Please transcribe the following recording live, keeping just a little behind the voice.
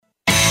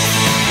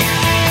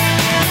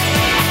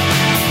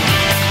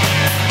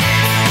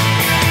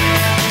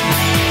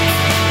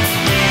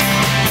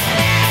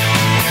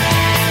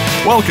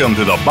Welcome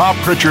to the Bob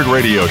Pritchard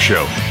Radio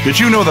Show. Did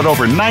you know that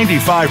over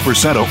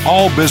 95% of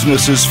all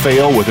businesses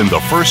fail within the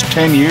first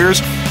 10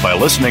 years? By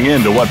listening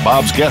in to what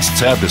Bob's guests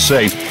have to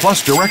say,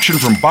 plus direction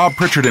from Bob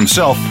Pritchard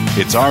himself,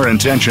 it's our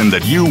intention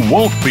that you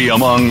won't be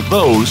among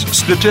those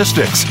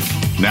statistics.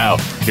 Now,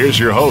 here's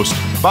your host,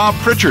 Bob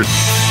Pritchard.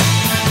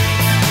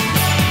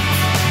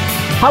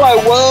 Hello,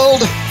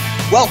 world.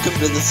 Welcome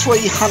to the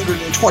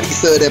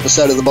 323rd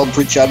episode of the Bob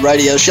Pritchard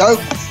Radio Show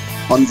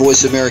on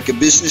Voice America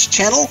Business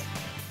Channel,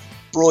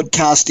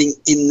 broadcasting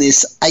in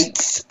this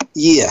 8th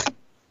year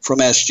from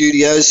our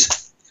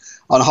studios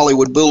on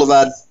Hollywood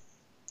Boulevard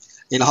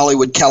in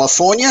Hollywood,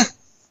 California,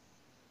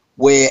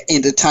 where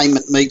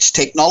entertainment meets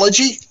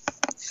technology.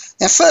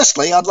 Now,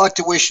 firstly, I'd like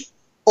to wish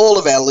all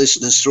of our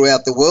listeners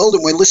throughout the world,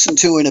 and we're listened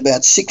to in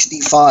about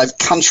 65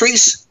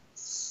 countries,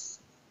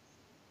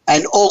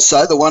 and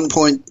also the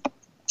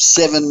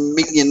 1.7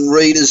 million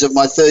readers of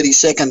my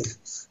 30-second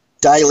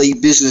daily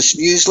business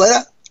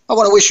newsletter. I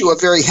want to wish you a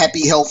very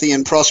happy, healthy,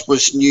 and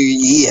prosperous new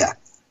year.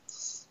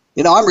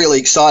 You know, I'm really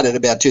excited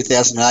about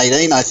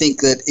 2018. I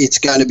think that it's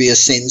going to be a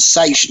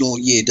sensational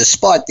year,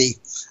 despite the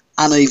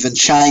uneven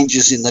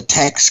changes in the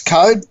tax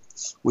code,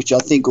 which I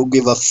think will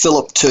give a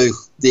fillip to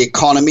the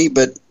economy,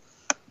 but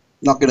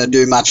not going to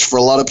do much for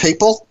a lot of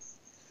people.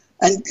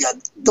 And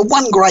the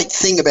one great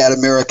thing about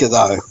America,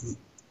 though,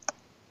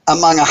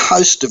 among a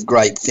host of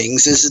great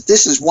things, is that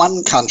this is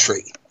one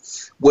country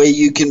where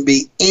you can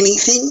be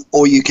anything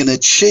or you can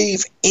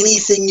achieve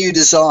anything you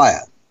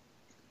desire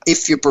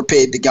if you're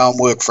prepared to go and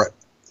work for it.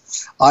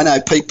 I know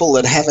people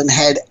that haven't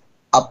had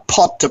a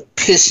pot to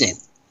piss in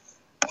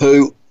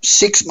who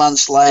 6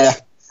 months later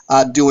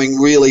are doing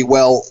really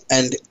well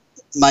and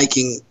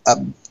making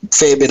a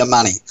fair bit of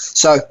money.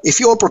 So if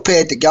you're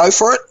prepared to go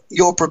for it,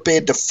 you're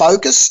prepared to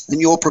focus, and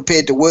you're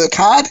prepared to work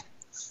hard,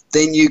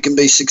 then you can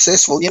be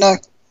successful. You know,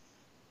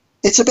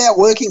 it's about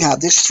working hard.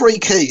 There's 3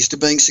 keys to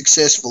being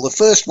successful. The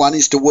first one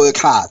is to work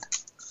hard.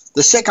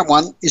 The second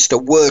one is to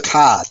work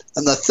hard.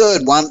 And the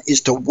third one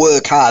is to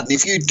work hard. And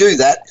if you do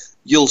that,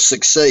 you'll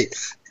succeed.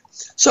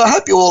 So I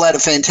hope you all had a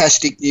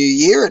fantastic New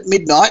Year. At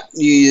midnight,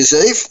 New Year's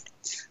Eve,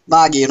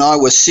 Margie and I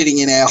were sitting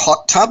in our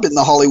hot tub in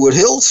the Hollywood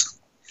Hills,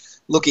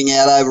 looking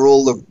out over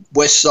all the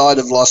west side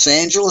of Los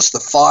Angeles, the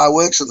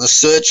fireworks and the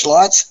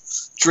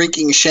searchlights,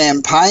 drinking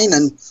champagne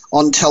and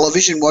on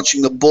television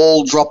watching the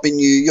ball drop in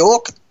New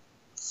York,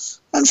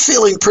 and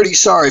feeling pretty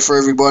sorry for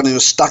everybody who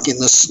was stuck in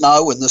the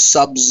snow and the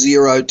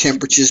sub-zero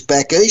temperatures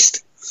back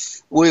east.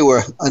 We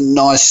were a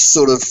nice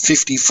sort of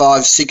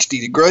 55, 60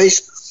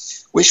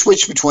 degrees. We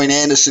switched between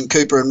Anderson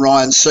Cooper and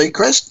Ryan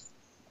Seacrest.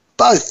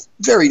 Both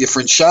very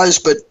different shows,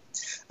 but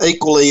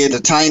equally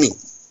entertaining.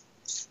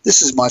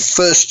 This is my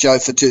first show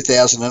for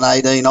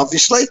 2018,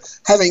 obviously,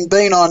 having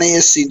been on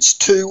air since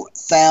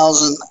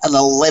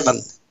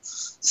 2011.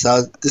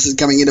 So this is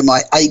coming into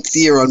my 8th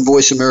year on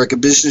Voice America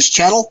Business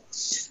Channel.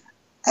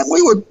 And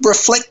we were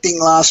reflecting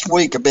last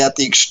week about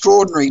the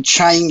extraordinary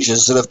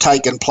changes that have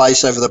taken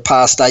place over the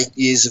past 8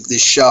 years of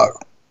this show.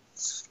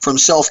 From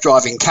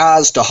self-driving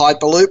cars to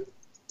Hyperloop,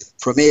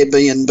 from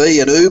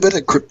Airbnb and Uber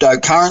to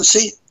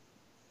cryptocurrency.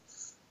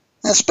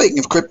 Now, speaking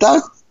of crypto,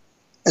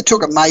 it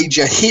took a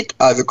major hit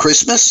over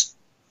Christmas.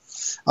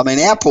 I mean,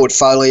 our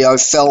portfolio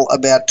fell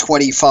about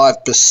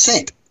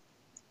 25%,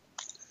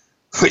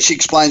 which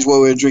explains why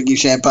we were drinking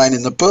champagne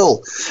in the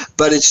pool.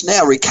 But it's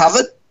now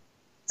recovered.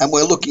 And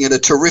we're looking at a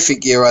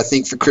terrific year, I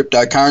think, for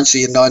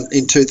cryptocurrency in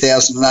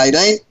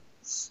 2018.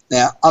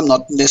 Now, I'm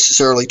not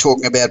necessarily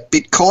talking about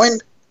Bitcoin,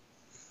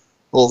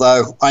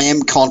 although I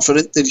am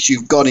confident that if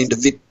you've got into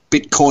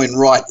Bitcoin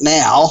right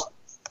now,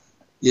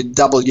 you'd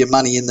double your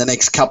money in the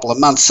next couple of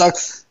months. So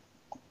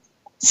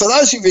for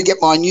those of you who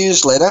get my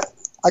newsletter,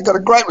 I got a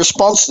great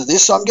response to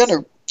this. So I'm going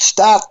to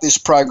start this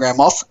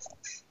program off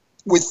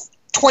with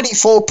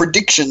 24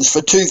 predictions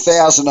for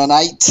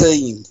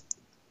 2018.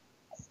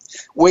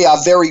 We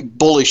are very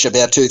bullish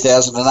about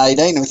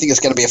 2018, and we think it's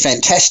going to be a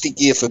fantastic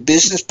year for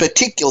business,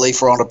 particularly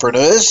for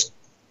entrepreneurs.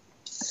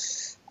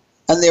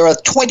 And there are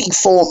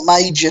 24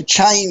 major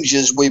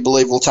changes we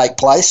believe will take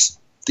place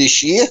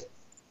this year,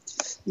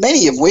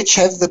 many of which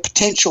have the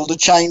potential to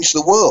change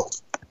the world.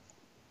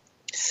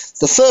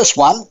 The first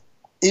one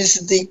is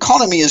the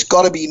economy has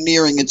got to be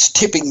nearing its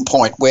tipping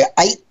point, where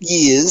 8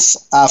 years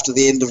after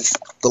the end of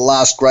the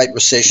last Great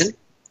Recession,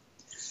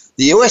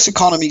 the US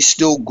economy is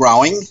still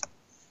growing,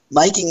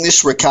 making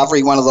this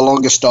recovery one of the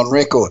longest on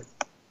record.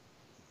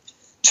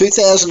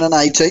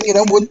 2018,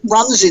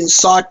 runs in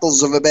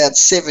cycles of about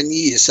 7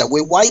 years, so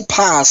we're way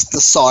past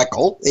the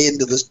cycle, the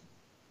end of the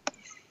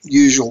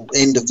usual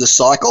end of the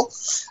cycle,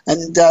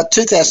 and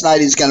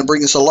 2018 is going to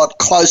bring us a lot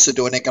closer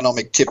to an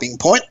economic tipping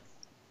point.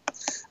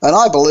 And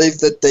I believe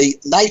that the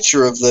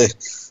nature of the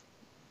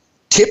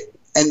tip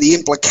and the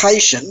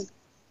implication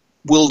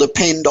will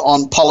depend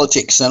on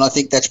politics, and I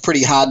think that's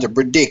pretty hard to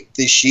predict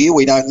this year.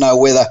 We don't know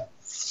whether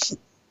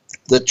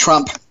the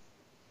Trump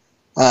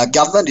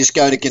government is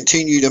going to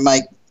continue to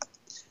make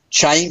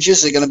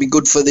changes that are going to be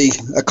good for the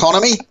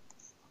economy,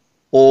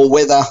 or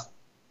whether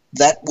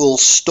that will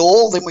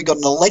stall. Then we got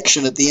an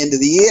election at the end of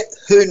the year.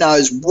 Who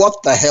knows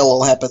what the hell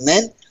will happen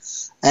then?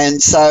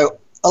 And so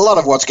a lot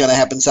of what's going to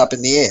happen is up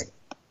in the air.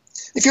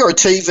 If you're a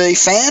TV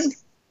fan,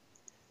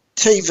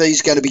 TV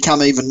is going to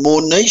become even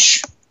more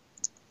niche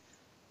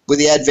with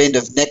the advent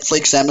of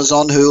Netflix,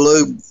 Amazon,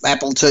 Hulu,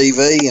 Apple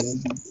TV,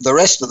 and the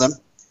rest of them.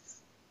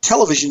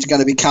 Television is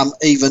going to become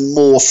even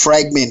more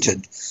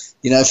fragmented.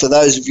 You know, for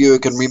those of you who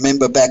can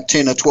remember back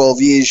 10 or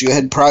 12 years, you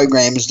had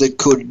programs that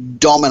could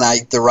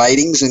dominate the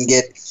ratings and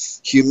get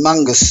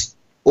humongous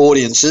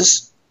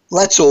audiences.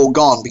 Well, that's all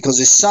gone because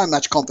there's so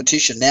much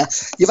competition now.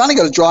 You've only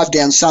got to drive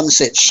down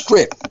Sunset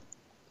Strip,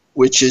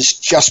 which is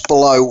just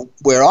below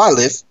where I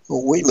live,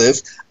 or we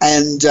live,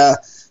 and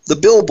the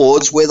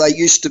billboards where they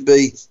used to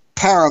be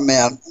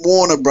Paramount,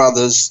 Warner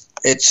Brothers,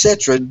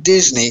 etc.,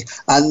 Disney,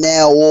 are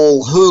now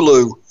all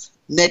Hulu,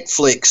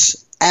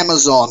 Netflix,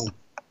 Amazon,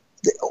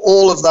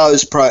 all of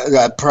those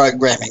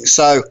programming.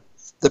 So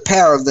the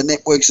power of the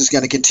networks is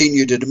going to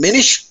continue to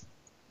diminish,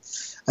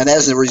 and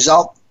as a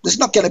result, there's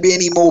not going to be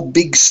any more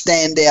big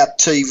standout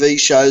TV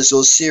shows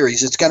or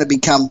series. It's going to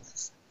become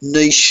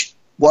niche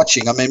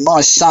watching. I mean,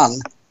 my son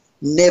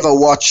never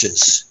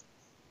watches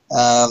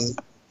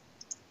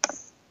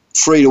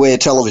free-to-air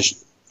television.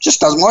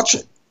 Just doesn't watch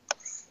it.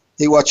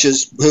 He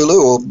watches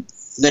Hulu or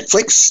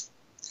Netflix,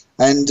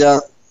 and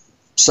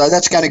so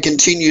that's going to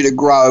continue to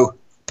grow,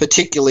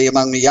 particularly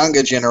among the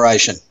younger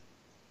generation.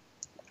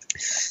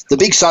 The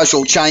big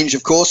social change,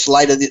 of course,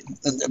 later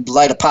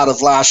part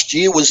of last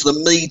year was the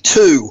Me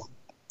Too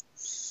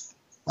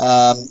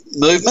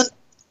movement,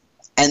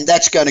 and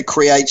that's going to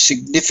create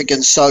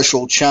significant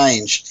social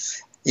change.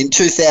 In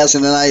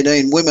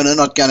 2018, women are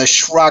not going to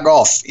shrug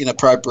off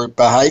inappropriate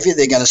behaviour.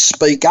 They're going to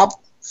speak up.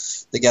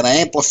 They're going to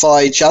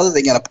amplify each other.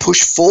 They're going to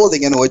push forward. They're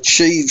going to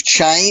achieve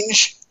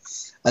change,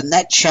 and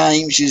that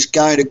change is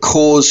going to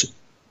cause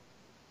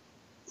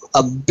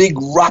a big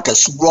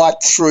ruckus right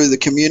through the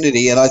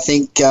community. And I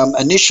think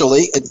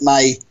initially it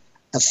may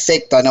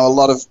affect, I know a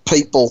lot of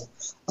people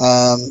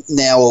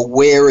now are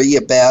wary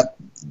about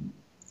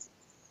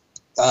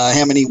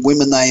how many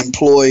women they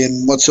employ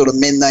and what sort of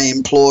men they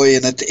employ,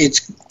 and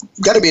it's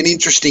going to be an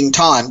interesting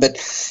time, but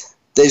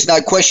there's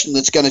no question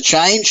that's going to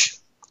change,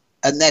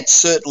 and that's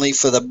certainly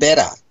for the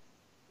better.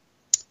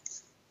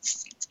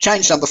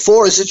 Change number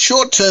 4 is that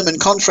short-term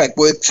and contract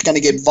work is going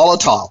to get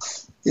volatile.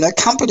 You know,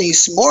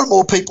 companies, more and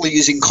more people are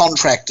using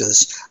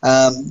contractors,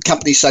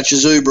 companies such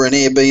as Uber and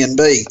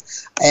Airbnb,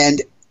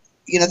 and,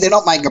 you know, they're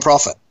not making a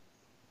profit.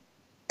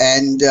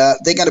 And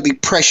they're going to be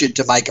pressured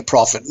to make a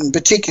profit. And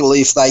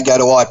particularly if they go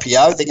to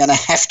IPO, they're going to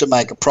have to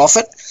make a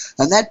profit.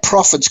 And that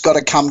profit's got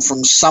to come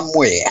from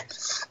somewhere.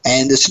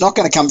 And it's not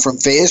going to come from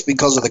fares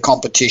because of the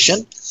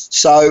competition.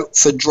 So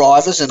for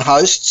drivers and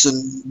hosts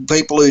and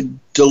people who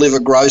deliver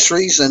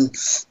groceries and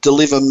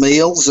deliver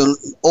meals and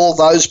all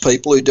those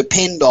people who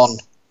depend on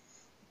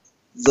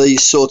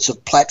these sorts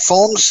of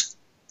platforms,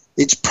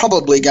 it's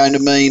probably going to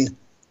mean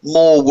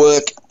more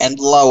work and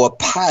lower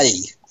pay.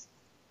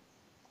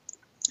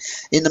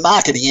 In the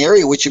marketing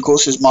area, which of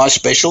course is my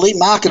specialty,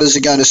 marketers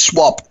are going to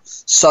swap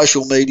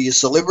social media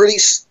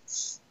celebrities.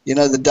 You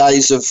know, the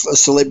days of a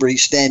celebrity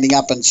standing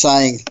up and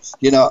saying,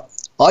 you know,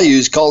 I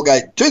use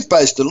Colgate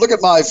toothpaste and look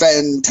at my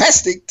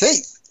fantastic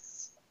teeth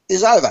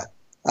is over.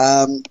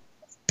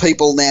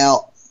 People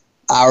now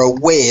are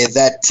aware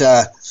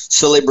that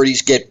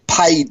celebrities get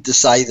paid to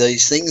say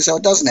these things, so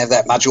it doesn't have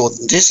that much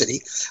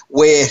authenticity,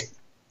 where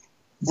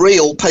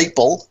real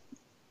people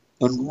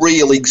and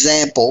real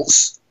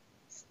examples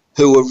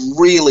who have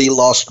really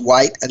lost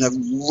weight and have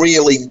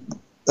really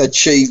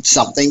achieved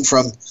something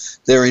from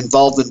their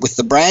involvement with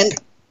the brand,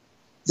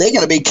 they're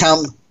going to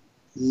become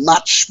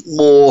much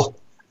more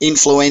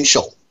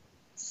influential.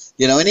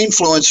 You know, an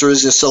influencer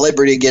is a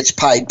celebrity who gets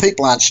paid.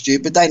 People aren't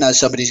stupid. They know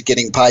somebody's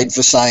getting paid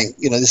for saying,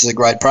 you know, this is a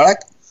great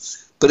product.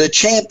 But a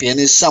champion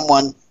is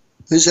someone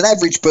who's an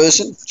average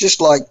person, just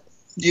like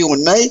you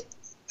and me,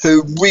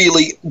 who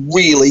really,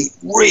 really,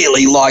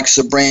 really likes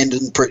the brand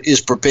and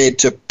is prepared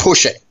to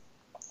push it.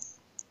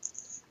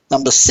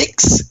 Number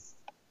 6,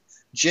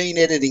 gene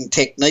editing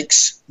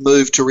techniques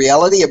moved to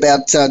reality.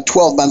 About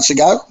 12 months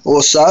ago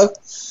or so,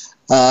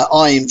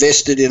 I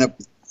invested in a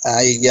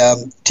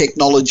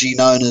technology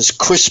known as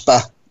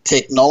CRISPR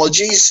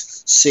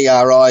technologies,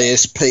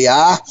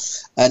 CRISPR,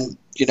 and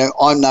you know,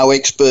 I'm no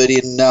expert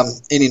in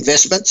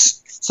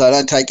investments, so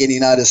don't take any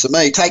notice of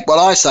me. Take what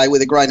I say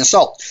with a grain of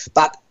salt.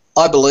 But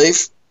I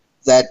believe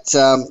that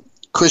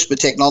CRISPR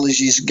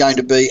technology is going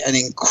to be an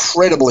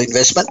incredible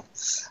investment,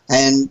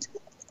 and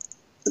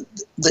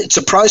it's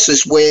a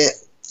process where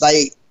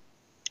they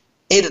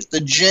edit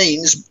the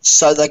genes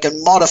so they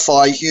can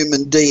modify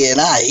human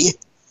DNA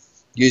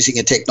using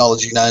a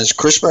technology known as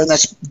CRISPR, and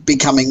that's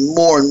becoming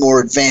more and more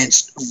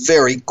advanced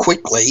very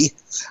quickly,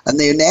 and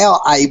they're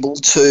now able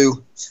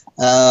to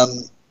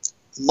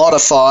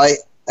modify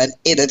and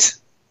edit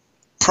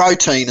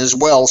protein as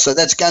well. So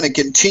that's going to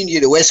continue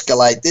to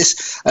escalate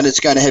this, and it's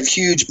going to have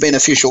huge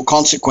beneficial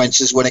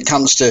consequences when it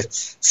comes to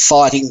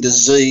fighting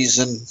disease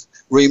and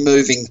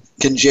removing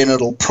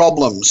congenital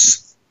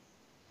problems.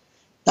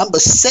 Number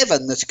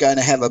 7 that's going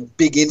to have a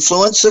big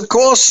influence, of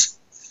course,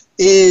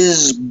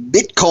 is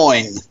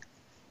Bitcoin.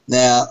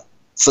 Now,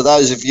 for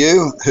those of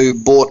you who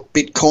bought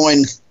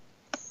Bitcoin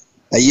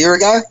a year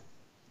ago,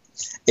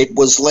 it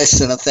was less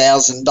than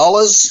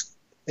 $1,000.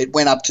 It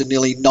went up to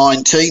nearly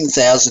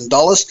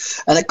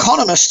 $19,000. And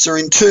economists are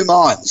in two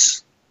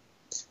minds.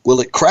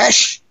 Will it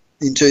crash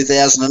in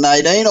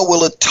 2018, or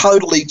will it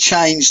totally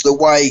change the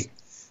way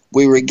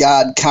we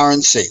regard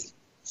currency?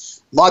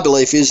 My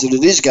belief is that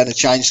it is going to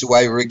change the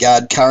way we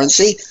regard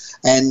currency.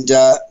 And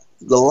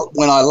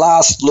when I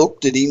last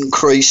looked, it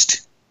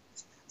increased,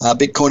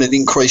 Bitcoin had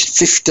increased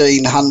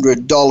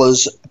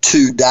 $1,500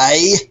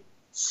 today.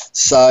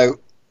 So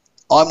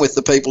I'm with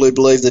the people who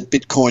believe that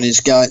Bitcoin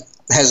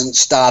hasn't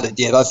started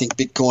yet. I think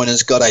Bitcoin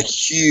has got a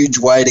huge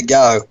way to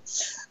go.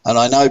 And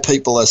I know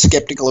people are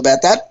skeptical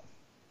about that.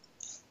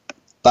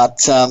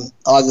 But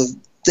either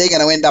they're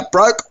going to end up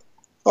broke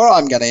or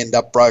I'm going to end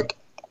up broke.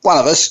 One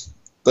of us.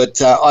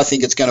 But I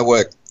think it's going to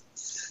work.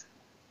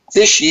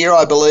 This year,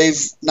 I believe,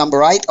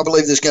 number 8, I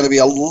believe there's going to be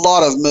a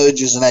lot of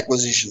mergers and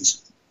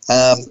acquisitions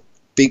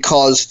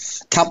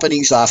because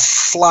companies are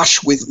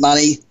flush with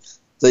money.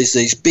 There's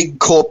these big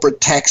corporate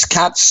tax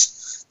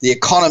cuts. The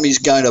economy's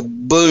going to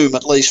boom,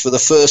 at least for the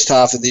first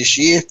half of this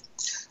year,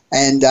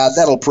 and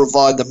that'll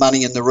provide the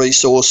money and the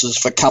resources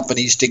for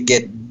companies to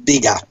get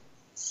bigger.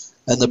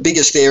 And the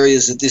biggest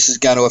areas that this is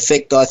going to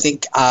affect, I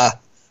think, are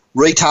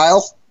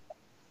retail.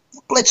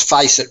 Let's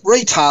face it,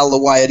 retail the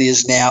way it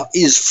is now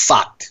is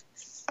fucked.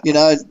 You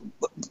know,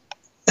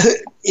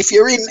 if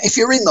you're in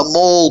the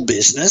mall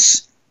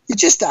business, you're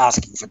just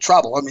asking for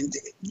trouble. I mean,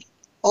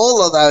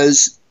 all of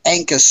those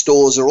anchor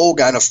stores are all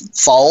going to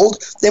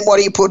fold. Then what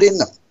do you put in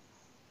them?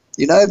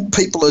 You know,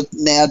 people are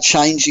now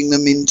changing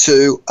them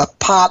into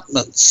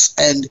apartments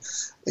and,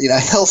 you know,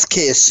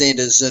 healthcare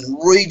centres and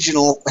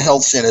regional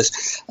health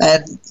centres.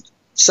 And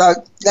so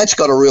that's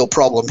got a real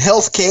problem.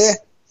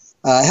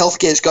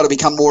 Healthcare's got to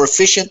become more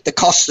efficient. The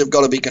costs have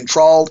got to be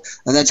controlled,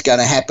 and that's going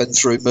to happen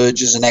through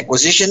mergers and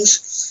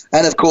acquisitions.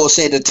 And, of course,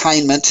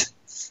 entertainment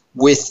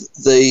with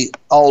the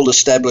old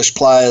established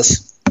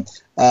players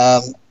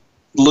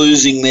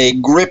losing their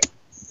grip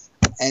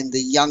and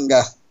the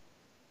younger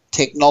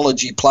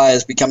technology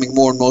players becoming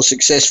more and more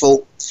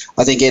successful.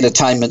 I think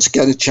entertainment's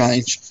going to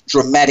change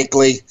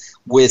dramatically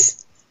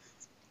with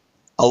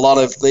a lot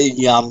of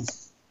the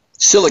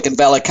Silicon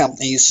Valley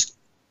companies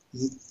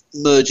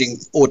merging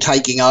or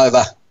taking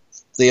over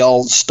the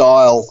old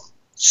style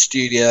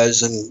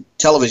studios and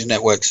television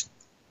networks.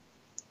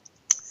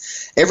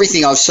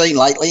 Everything I've seen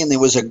lately, and there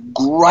was a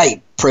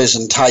great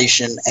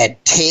presentation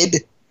at TED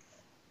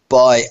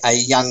by a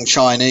young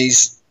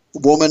Chinese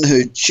woman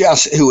who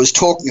was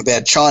talking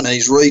about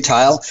Chinese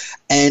retail,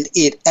 and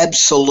it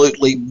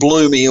absolutely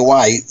blew me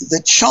away.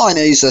 The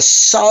Chinese are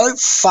so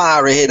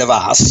far ahead of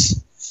us.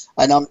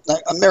 And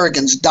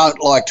Americans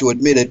don't like to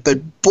admit it,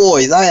 but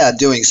boy, they are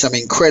doing some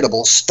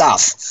incredible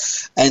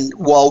stuff. And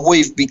while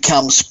we've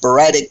become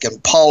sporadic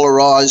and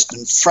polarised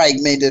and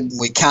fragmented and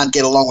we can't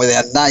get along with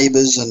our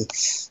neighbours and,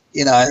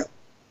 you know,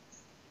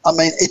 I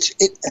mean,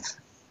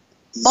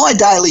 my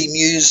daily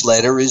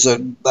newsletter is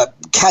a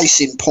case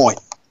in point.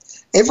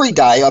 Every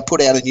day I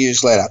put out a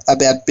newsletter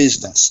about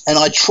business and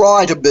I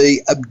try to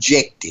be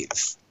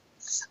objective.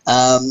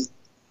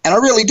 And I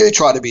really do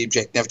try to be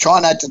objective. Try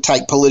not to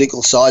take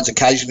political sides.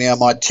 Occasionally I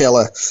might tell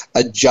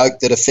a joke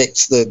that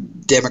affects the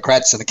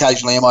Democrats, and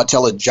occasionally I might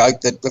tell a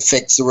joke that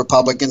affects the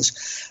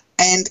Republicans.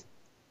 And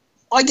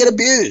I get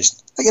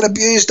abused. I get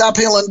abused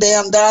uphill and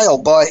down dale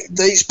by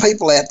these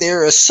people out there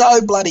who are so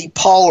bloody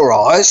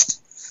polarised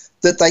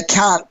that they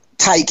can't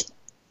take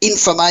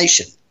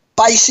information,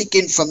 basic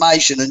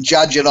information, and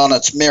judge it on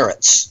its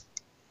merits.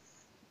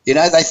 You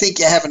know, they think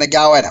you're having a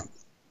go at them.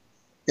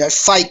 You know,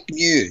 fake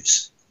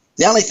news.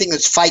 The only thing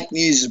that's fake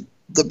news is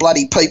the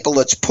bloody people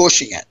that's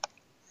pushing it.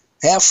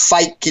 How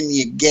fake can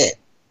you get?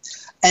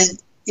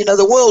 And, you know,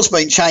 the world's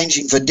been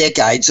changing for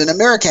decades and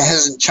America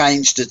hasn't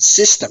changed its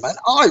system. And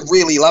I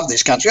really love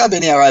this country. I've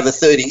been here over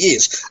 30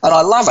 years and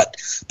I love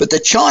it. But the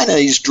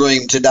Chinese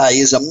dream today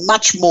is a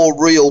much more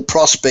real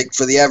prospect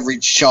for the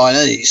average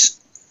Chinese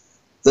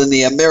than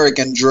the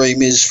American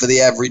dream is for the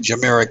average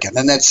American.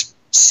 And that's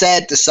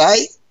sad to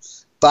say,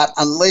 but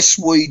unless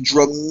we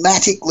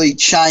dramatically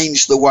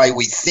change the way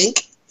we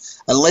think,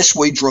 unless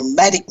we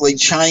dramatically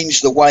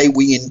change the way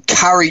we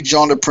encourage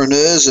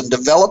entrepreneurs and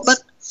development,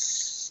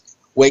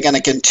 we're going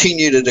to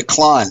continue to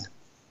decline.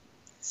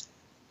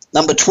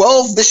 Number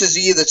 12, this is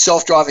the year that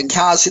self-driving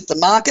cars hit the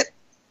market.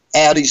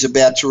 Audi's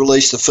about to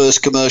release the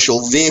first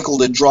commercial vehicle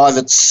to drive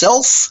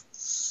itself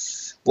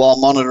while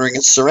monitoring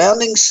its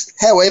surroundings.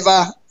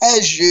 However,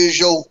 as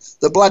usual,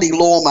 the bloody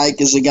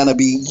lawmakers are going to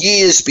be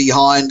years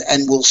behind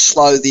and will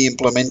slow the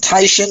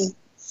implementation,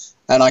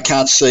 and I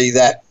can't see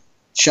that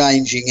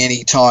changing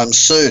anytime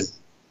soon.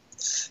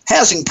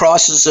 Housing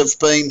prices are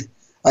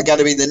going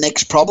to be the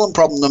next problem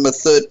number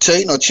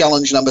 13, or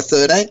challenge number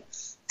 13.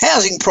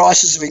 Housing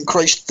prices have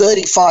increased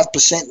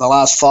 35% in the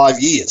last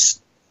 5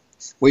 years.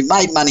 We've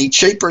made money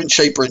cheaper and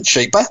cheaper and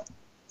cheaper.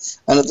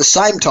 And at the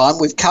same time,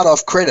 we've cut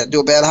off credit to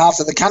about half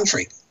of the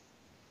country.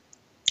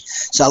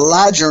 So a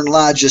larger and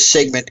larger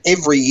segment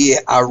every year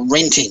are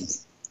renting.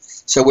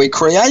 So we're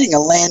creating a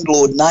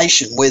landlord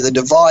nation where the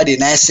divide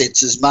in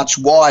assets is much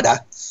wider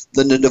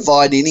than the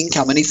divide in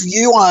income. And if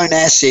you own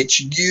assets,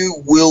 you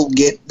will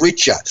get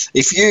richer.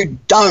 If you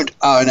don't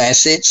own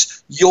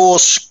assets, you're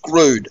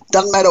screwed.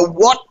 Doesn't matter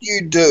what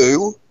you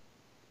do,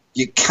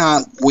 you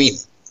can't win.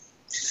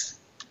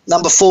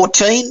 Number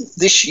 14,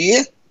 this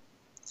year,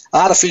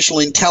 artificial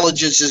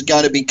intelligence is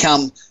going to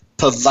become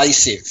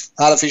pervasive.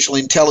 Artificial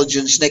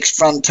intelligence, next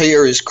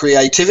frontier is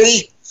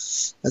creativity.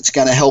 It's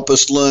going to help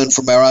us learn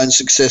from our own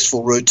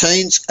successful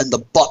routines, and the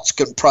bots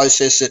can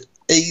process it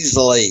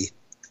easily.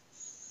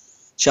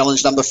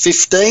 Challenge number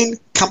 15,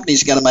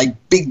 companies are going to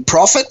make big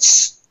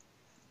profits.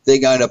 They're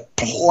going to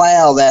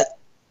plough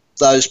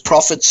those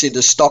profits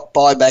into stock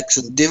buybacks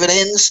and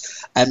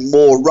dividends and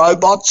more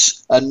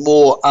robots and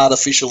more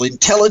artificial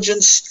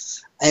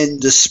intelligence.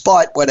 And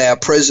despite what our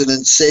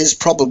president says,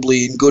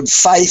 probably in good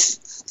faith,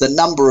 the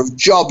number of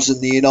jobs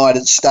in the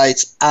United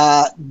States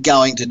are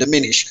going to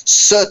diminish.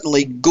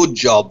 Certainly good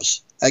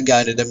jobs are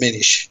going to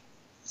diminish.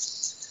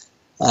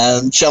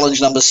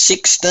 Challenge number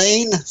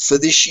 16 for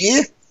this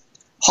year,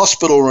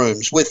 hospital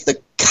rooms. With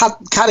the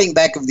cutting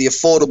back of the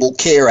Affordable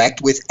Care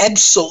Act with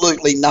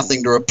absolutely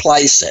nothing to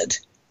replace it,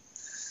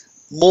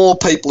 more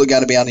people are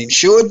going to be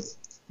uninsured.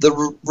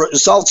 The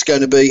result's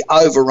going to be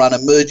overrun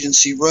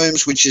emergency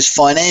rooms, which is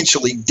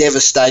financially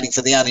devastating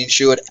for the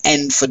uninsured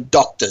and for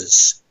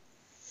doctors.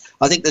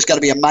 I think there's going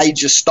to be a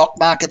major stock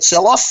market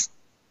sell-off.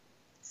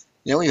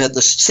 You know, we've had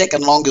the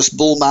second longest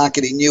bull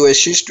market in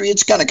US history.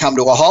 It's going to come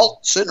to a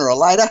halt sooner or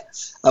later,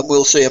 and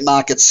we'll see a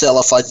market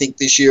sell-off, I think,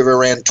 this year of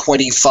around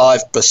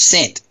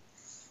 25%.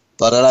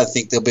 But I don't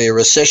think there'll be a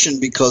recession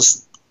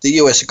because the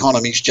US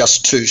economy is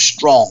just too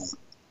strong.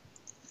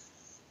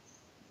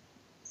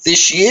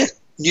 This year,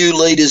 new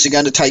leaders are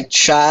going to take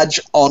charge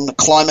on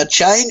climate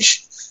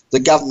change. The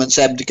government's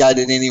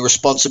abdicated any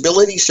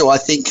responsibility, so I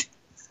think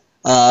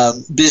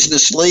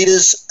business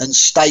leaders and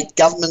state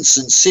governments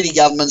and city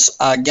governments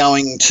are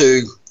going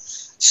to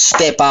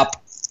step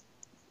up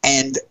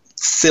and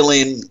fill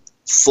in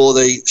for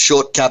the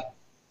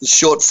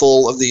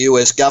shortfall of the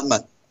US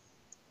government.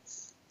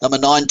 Number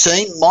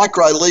 19,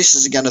 micro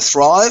leases are going to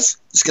thrive.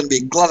 There's going to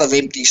be a glut of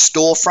empty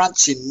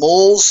storefronts in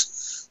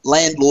malls.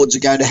 Landlords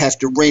are going to have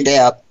to rent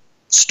out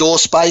store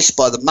space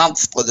by the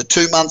month, by the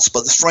 2 months, by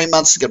the 3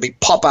 months. There's going to be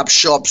pop-up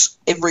shops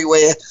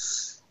everywhere.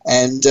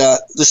 And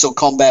this will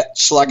combat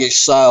sluggish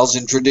sales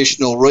in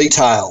traditional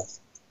retail.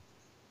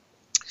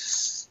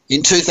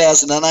 In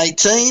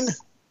 2018,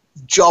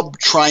 job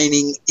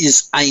training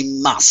is a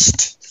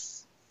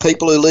must.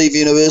 People who leave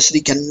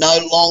university can no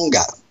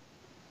longer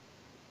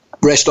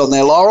rest on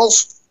their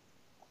laurels.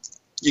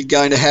 You're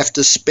going to have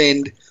to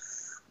spend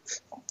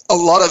a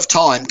lot of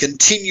time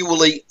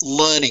continually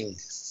learning.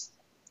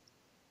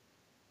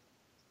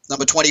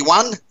 Number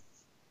 21,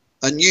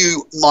 a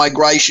new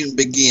migration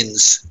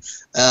begins.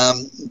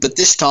 But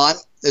this time,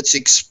 it's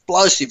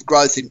explosive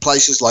growth in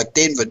places like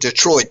Denver,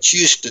 Detroit,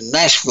 Houston,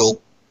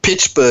 Nashville,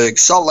 Pittsburgh,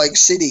 Salt Lake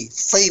City,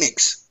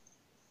 Phoenix.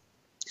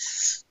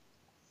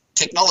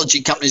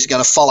 Technology companies are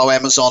going to follow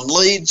Amazon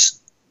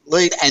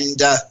lead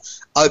and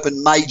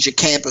open major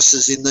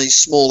campuses in these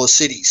smaller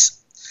cities.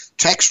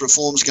 Tax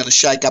reform is going to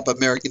shake up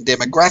American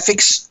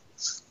demographics,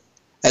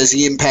 as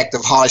the impact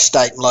of high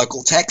state and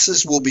local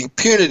taxes will be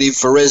punitive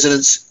for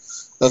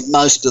residents of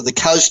most of the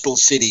coastal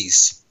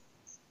cities.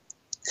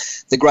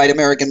 The Great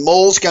American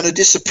Mall is going to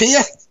disappear,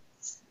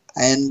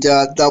 and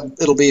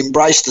it'll be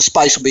embraced. The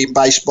space will be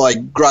embraced by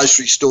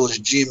grocery stores,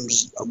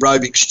 gyms,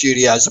 aerobic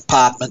studios,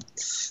 apartment,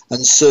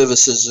 and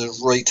services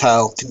as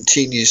retail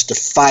continues to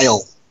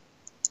fail.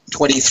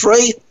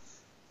 23,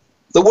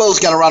 the world's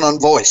going to run on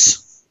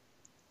voice.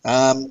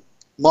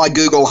 My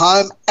Google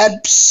Home,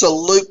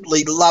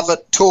 absolutely love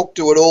it, talk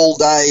to it all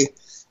day.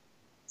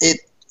 It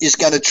is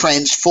going to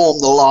transform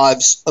the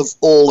lives of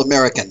all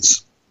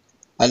Americans.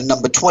 And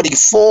number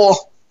 24,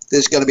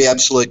 there's going to be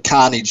absolute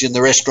carnage in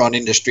the restaurant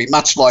industry.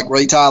 Much like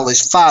retail,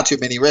 there's far too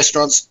many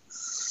restaurants,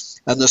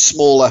 and the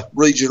smaller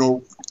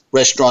regional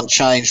restaurant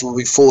chains will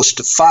be forced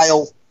to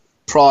fail,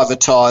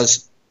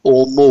 privatise,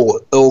 or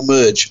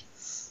merge.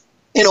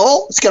 In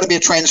all, it's going to be a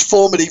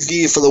transformative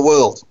year for the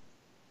world.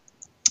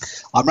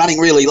 I'm running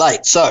really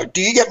late. So,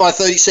 do you get my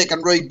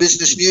 30-second read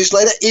business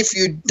newsletter? If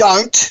you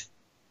don't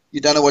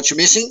know what you're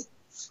missing.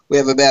 We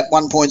have about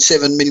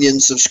 1.7 million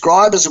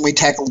subscribers, and we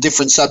tackle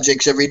different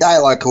subjects every day,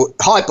 like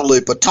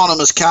Hyperloop,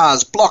 autonomous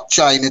cars,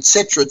 blockchain,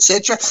 etc.,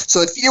 etc.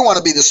 So if you want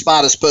to be the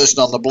smartest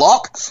person on the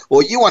block,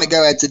 or you want to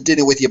go out to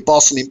dinner with your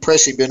boss and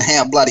impress him on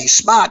how bloody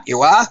smart you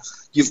are,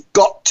 you've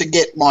got to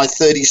get my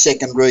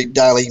 30-second read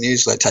daily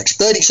newsletter. It takes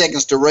 30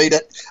 seconds to read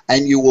it,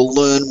 and you will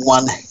learn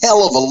one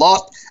hell of a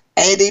lot,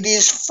 and it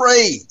is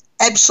free,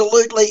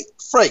 absolutely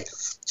free.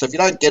 So if you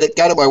don't get it,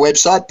 go to my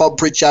website,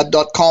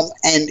 bobpritchard.com,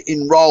 and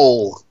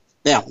enroll.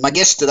 Now, my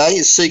guest today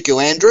is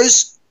CQ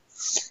Andrews,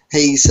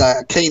 He's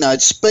a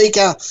keynote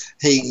speaker.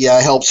 He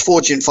helps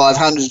Fortune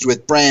 500s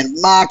with brand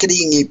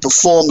marketing. He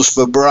performs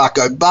for Barack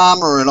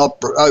Obama and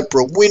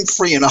Oprah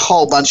Winfrey and a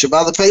whole bunch of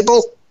other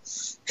people.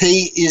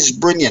 He is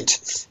brilliant.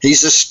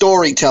 He's a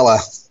storyteller,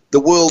 the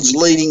world's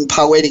leading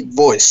poetic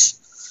voice.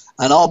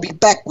 And I'll be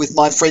back with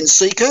my friend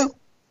Siku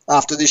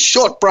after this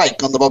short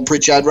break on the Bob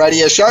Pritchard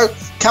Radio Show,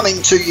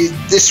 coming to you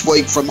this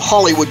week from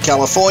Hollywood,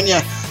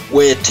 California,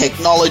 where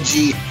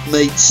technology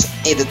meets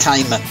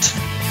entertainment.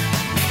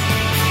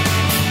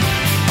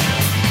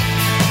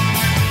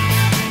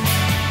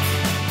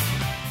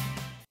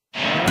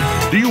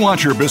 Do you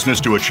want your business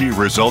to achieve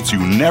results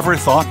you never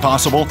thought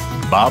possible?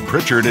 Bob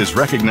Pritchard is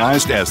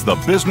recognized as the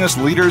Business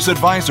Leader's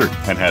Advisor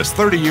and has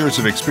 30 years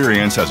of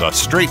experience as a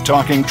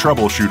straight-talking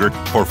troubleshooter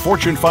for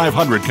Fortune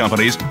 500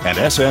 companies and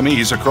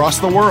SMEs across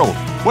the world.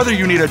 Whether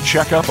you need a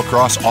checkup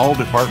across all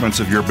departments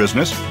of your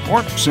business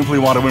or simply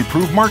want to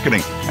improve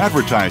marketing,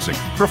 advertising,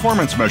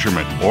 performance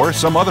measurement, or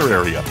some other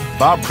area,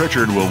 Bob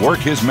Pritchard will work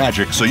his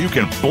magic so you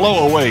can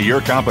blow away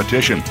your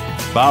competition.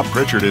 Bob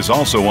Pritchard is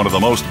also one of the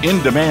most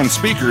in-demand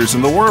speakers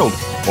in the world.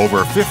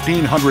 Over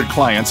 1,500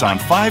 clients on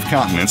 5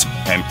 continents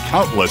and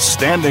countless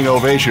standing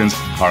ovations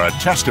are a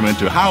testament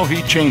to how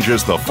he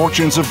changes the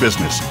fortunes of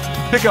business.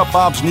 Pick up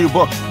Bob's new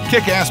book,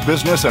 Kick-Ass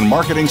Business and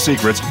Marketing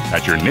Secrets,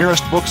 at your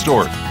nearest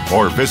bookstore,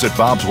 or visit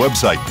Bob's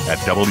website at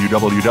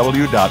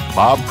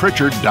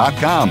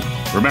www.bobpritchard.com.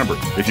 Remember,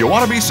 if you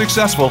want to be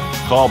successful,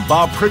 call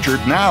Bob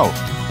Pritchard now.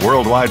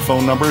 Worldwide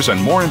phone numbers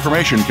and more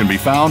information can be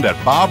found at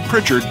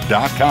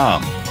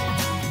bobpritchard.com.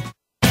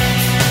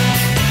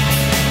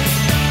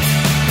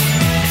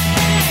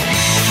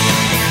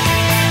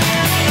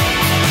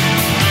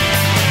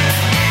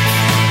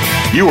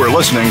 You are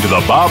listening to the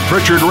Bob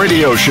Pritchard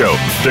Radio Show.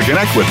 To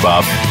connect with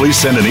Bob, please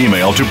send an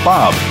email to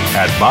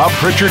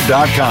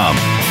bob@bobpritchard.com.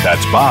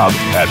 That's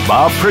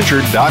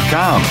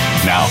bob@bobpritchard.com.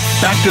 Now,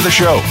 back to the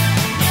show.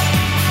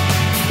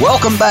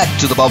 Welcome back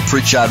to the Bob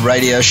Pritchard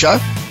Radio Show.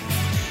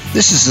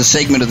 This is the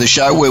segment of the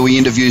show where we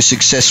interview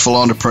successful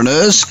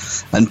entrepreneurs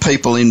and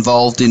people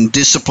involved in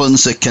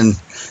disciplines that can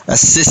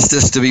assist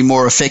us to be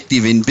more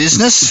effective in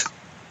business.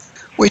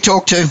 We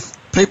talk to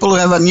people who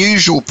have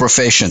unusual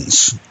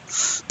professions,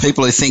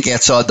 people who think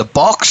outside the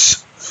box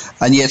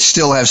and yet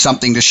still have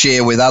something to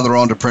share with other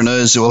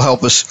entrepreneurs who will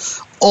help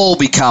us all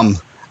become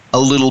a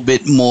little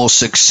bit more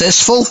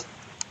successful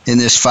in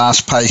this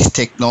fast-paced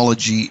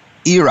technology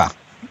era.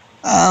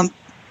 The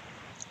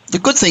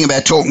good thing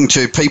about talking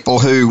to people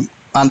who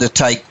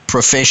undertake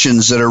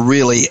professions that are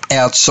really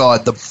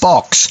outside the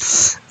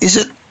box is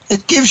it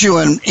gives you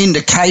an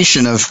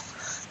indication of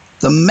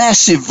the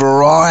massive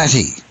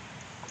variety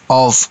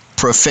of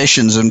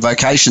professions and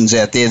vocations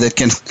out there that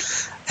can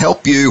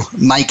help you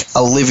make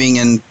a living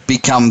and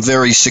become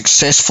very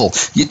successful.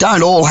 You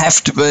don't all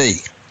have to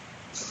be.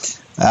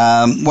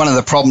 One of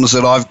the problems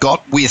that I've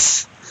got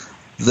with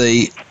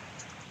the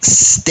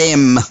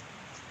STEM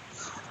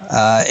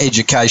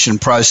education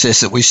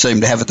process that we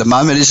seem to have at the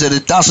moment is that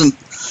it doesn't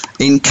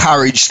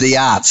encourage the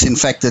arts. In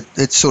fact,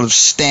 it sort of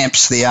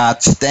stamps the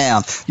arts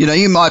down. You know,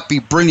 you might be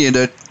brilliant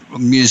at a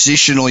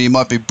musician or you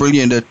might be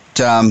brilliant at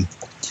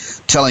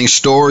telling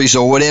stories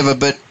or whatever,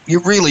 but you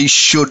really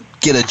should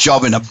get a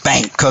job in a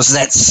bank because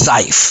that's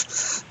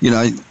safe. You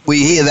know,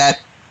 we hear that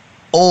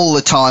all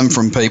the time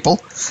from people,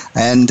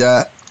 and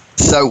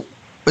so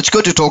it's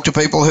good to talk to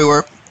people who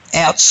are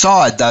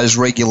outside those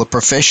regular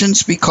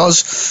professions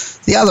because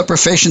the other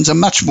professions are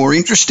much more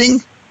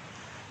interesting,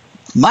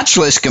 much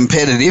less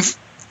competitive,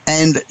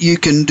 and you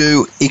can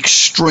do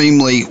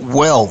extremely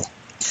well.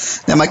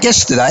 Now, my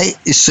guest today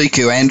is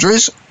Siku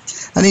Andrews,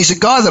 and he's a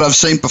guy that I've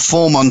seen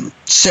perform on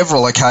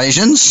several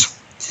occasions,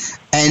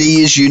 and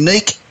he is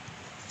unique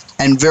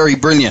and very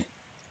brilliant.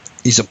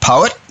 He's a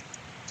poet,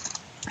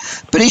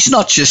 but he's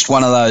not just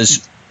one of those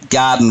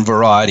garden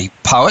variety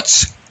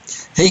poets.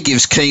 He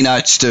gives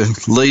keynotes to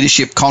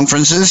leadership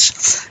conferences.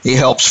 He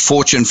helps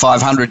Fortune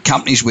 500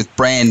 companies with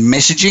brand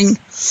messaging.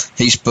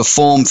 He's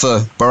performed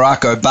for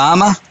Barack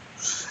Obama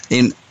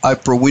in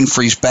Oprah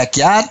Winfrey's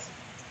backyard.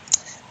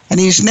 And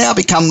he's now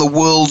become the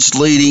world's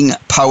leading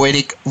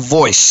poetic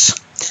voice,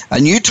 a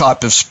new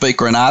type of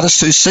speaker and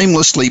artist who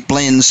seamlessly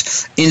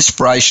blends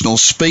inspirational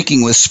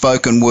speaking with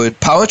spoken word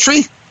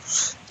poetry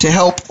to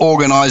help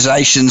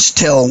organizations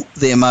tell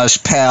their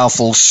most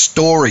powerful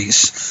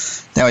stories.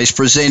 Now, he's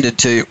presented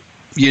to,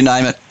 you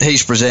name it,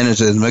 he's presented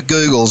to them,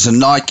 Googles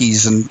and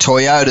Nikes and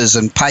Toyotas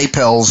and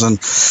PayPals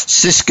and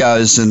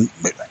Cisco's and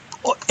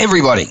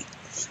everybody.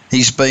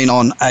 He's been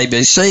on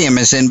ABC,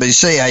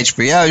 MSNBC,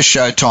 HBO,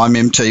 Showtime,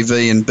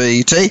 MTV and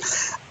BET,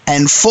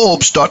 and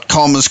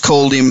Forbes.com has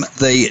called him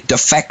the de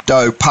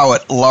facto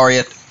poet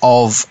laureate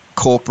of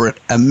corporate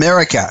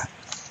America.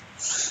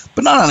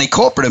 But not only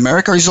corporate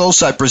America, he's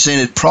also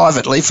presented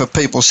privately for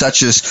people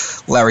such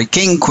as Larry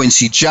King,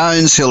 Quincy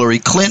Jones, Hillary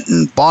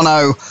Clinton,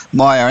 Bono,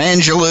 Maya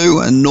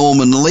Angelou, and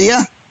Norman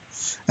Lear.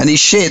 And he's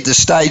shared the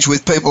stage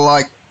with people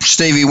like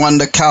Stevie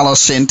Wonder, Carlos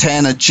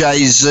Santana,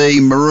 Jay-Z,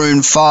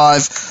 Maroon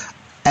 5,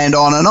 and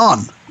on and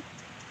on.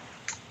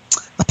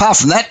 Apart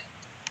from that,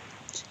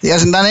 He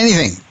hasn't done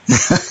anything.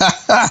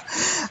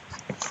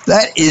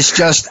 That is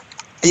just,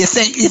 you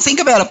think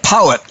about a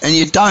poet and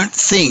you don't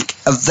think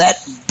of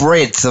that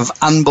breadth of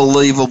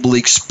unbelievable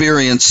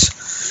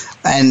experience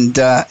and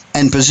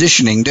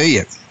positioning, do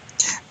you?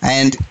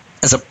 And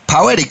as a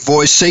poetic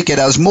voice, Seeker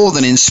does more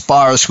than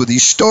inspire us with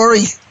his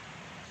story.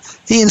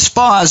 He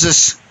inspires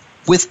us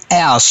with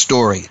our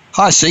story.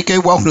 Hi,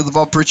 Seeker. Welcome to the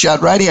Bob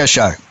Pritchard Radio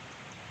Show.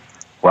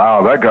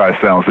 Wow, that guy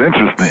sounds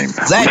interesting.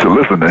 We should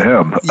listen to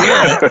him.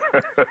 Yeah,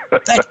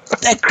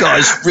 that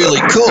guy's really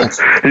cool.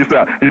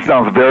 He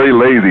sounds very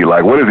lazy.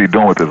 Like, what is he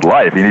doing with his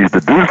life? He needs to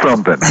do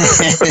something.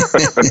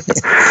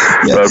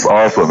 That's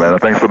awesome, man.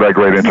 Thanks for that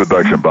great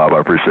introduction, Bob. I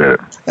appreciate it.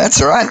 That's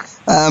all right.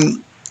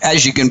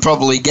 As you can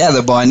probably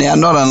gather by now,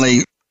 not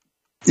only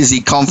is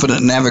he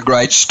confident and have a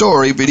great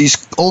story, but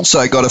he's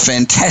also got a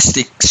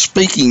fantastic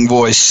speaking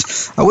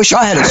voice. I wish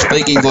I had a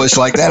speaking voice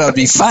like that. I'd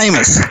be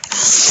famous.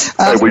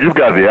 Hey, well, you've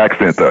got the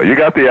accent, though. You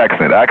got the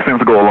accent.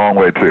 Accents go a long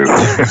way, too.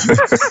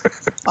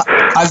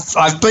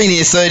 I've been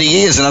here 30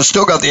 years, and I've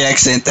still got the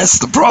accent. That's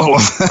the problem.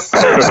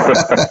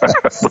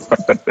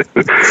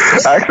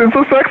 Accents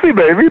are sexy,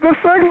 baby. They're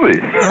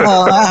sexy.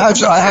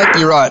 I hope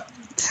you're right.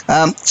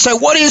 So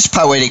what is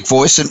poetic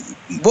voice, and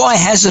why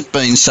has it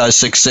been so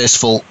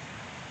successful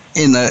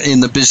in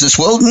the business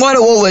world? And why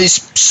do all these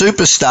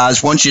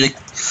superstars want you to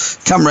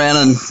come around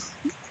and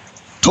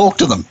talk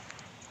to them?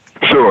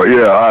 Sure,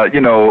 yeah.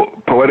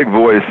 Poetic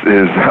voice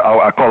is,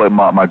 I call it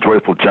my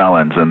joyful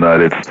challenge, and that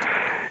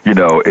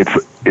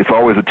it's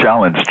always a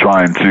challenge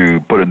trying to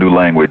put a new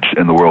language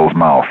in the world's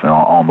mouth and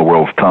on the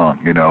world's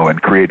tongue,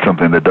 and create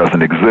something that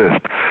doesn't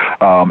exist.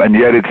 And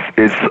yet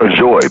it's a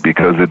joy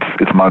because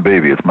it's my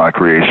baby, it's my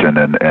creation,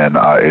 and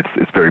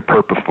it's very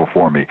purposeful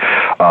for me.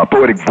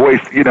 Poetic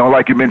voice,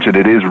 like you mentioned,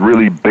 it is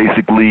really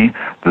basically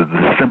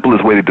the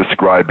simplest way to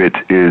describe it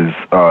is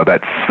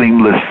that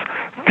seamless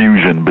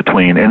fusion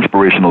between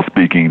inspirational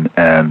speaking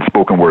and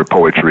spoken word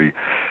poetry.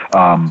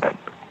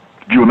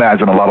 You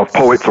imagine a lot of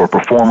poets or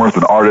performers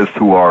and artists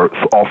who are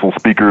also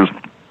speakers.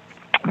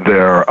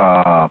 Their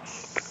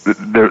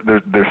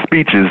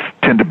speeches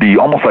tend to be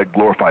almost like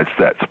glorified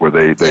sets where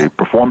they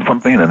perform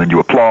something and then you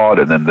applaud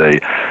and then they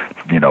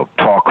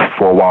talk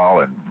for a while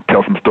and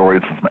tell some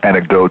stories and some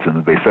anecdotes and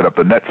then they set up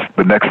the next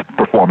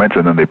performance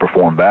and then they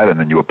perform that and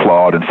then you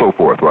applaud and so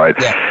forth, right?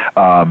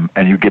 Yeah.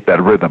 And you get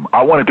that rhythm.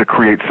 I wanted to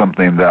create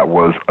something that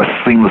was a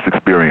seamless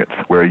experience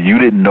where you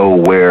didn't know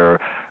where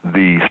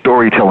the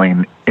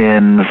storytelling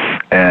ends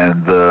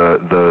and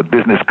the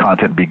business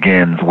content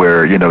begins,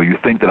 where you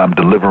think that I'm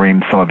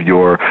delivering some of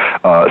your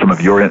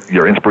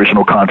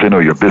inspirational content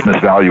or your business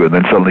value, and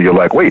then suddenly you're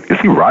like, wait, is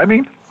he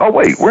rhyming? Oh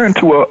wait, we're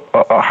into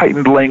a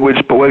heightened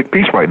language poetic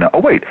piece right now.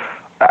 Oh wait,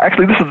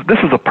 actually this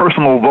is a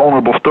personal,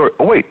 vulnerable story.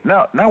 Oh wait,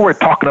 now we're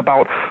talking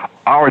about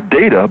our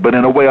data, but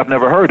in a way I've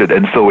never heard it.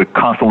 And so it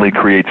constantly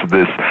creates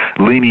this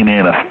leaning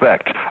in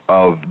effect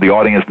of the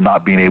audience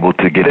not being able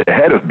to get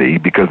ahead of me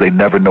because they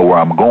never know where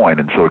I'm going.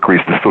 And so it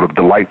creates this sort of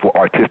delightful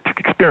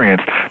artistic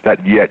experience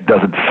that yet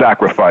doesn't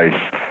sacrifice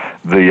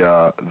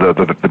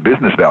the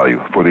business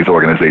value for these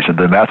organizations.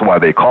 And that's why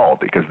they call,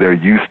 because they're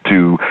used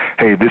to,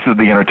 hey, this is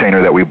the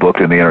entertainer that we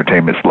booked in the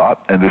entertainment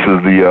slot, and this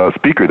is the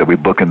speaker that we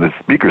book in the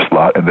speaker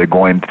slot, and they're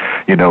going,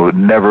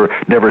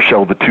 never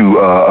show the two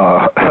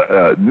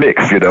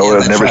mix,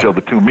 never show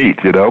the two meet,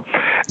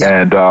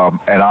 and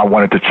I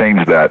wanted to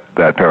change that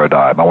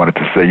paradigm. I wanted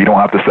to say you don't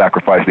have to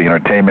sacrifice the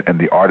entertainment and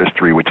the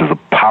artistry, which is a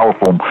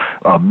powerful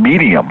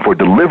medium for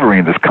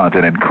delivering this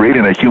content and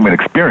creating a human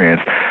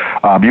experience.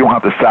 You don't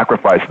have to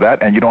sacrifice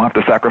that, and you don't have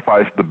to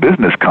sacrifice the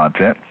business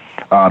content.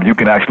 You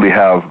can actually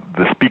have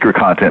the speaker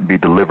content be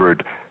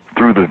delivered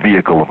through the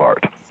vehicle of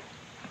art.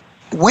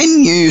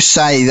 When you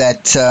say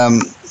that,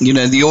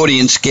 the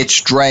audience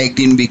gets dragged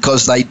in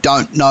because they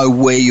don't know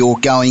where you're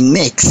going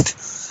next,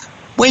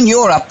 when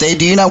you're up there,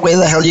 do you know where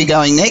the hell you're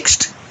going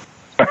next?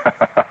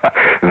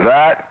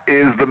 That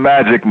is the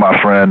magic, my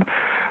friend.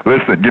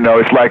 Listen,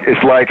 it's like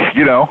it's the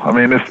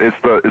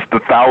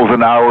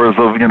 1,000 hours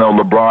of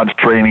LeBron's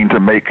training to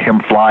make him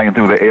flying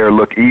through the air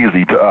look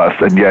easy to us,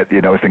 and yet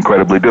it's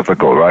incredibly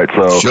difficult, right?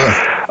 So, sure.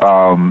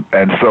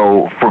 And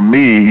so for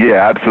me,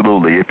 yeah,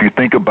 absolutely. If you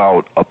think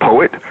about a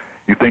poet,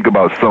 you think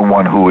about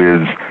someone who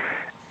is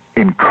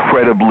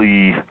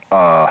incredibly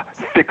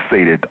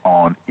fixated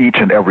on each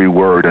and every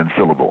word and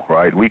syllable,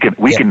 right? We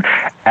can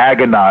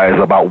agonize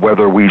about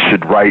whether we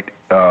should write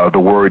the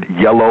word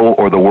yellow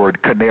or the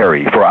word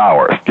canary for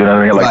hours. You know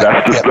what I mean? Like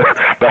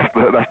that's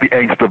the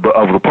angst of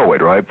the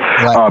poet, right?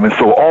 And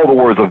so all the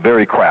words are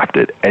very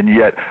crafted, and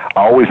yet I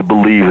always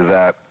believe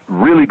that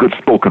really good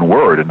spoken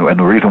word, and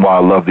the reason why I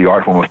love the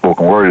art form of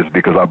spoken word is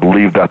because I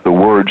believe that the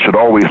word should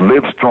always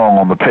live strong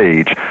on the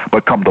page,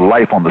 but come to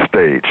life on the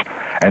stage.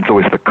 And so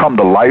it's the come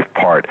to life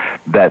part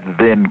that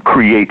then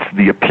creates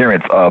the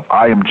appearance of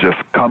I am just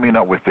coming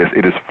up with this.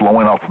 It is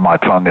flowing off my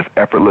tongue as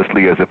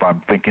effortlessly as if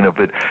I'm thinking of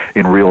it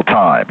in real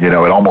time. It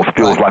almost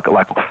feels like a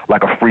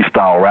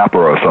freestyle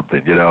rapper or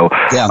something.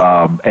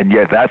 And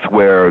yet that's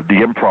where the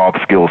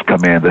improv skills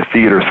come in, the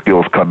theater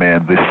skills come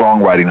in, the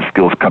songwriting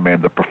skills come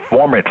in, the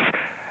performance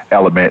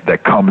element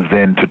that comes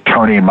into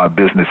turning my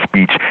business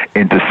speech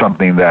into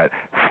something that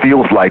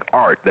feels like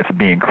art that's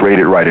being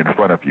created right in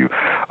front of you.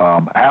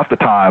 Half the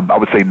time, I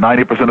would say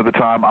 90% of the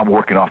time, I'm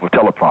working off of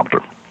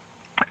teleprompter.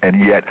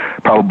 And yet,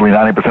 probably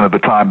 90% of the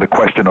time, the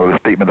question or the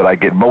statement that I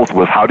get most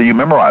was, how do you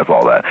memorize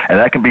all that? And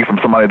that can be from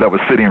somebody that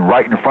was sitting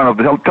right in front of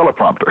the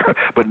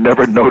teleprompter, but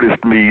never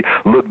noticed me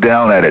look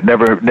down at it,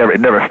 it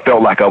never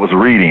felt like I was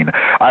reading.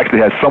 I actually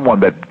had someone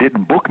that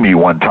didn't book me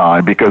one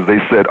time because they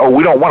said, oh,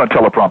 we don't want a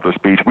teleprompter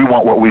speech. We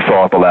want what we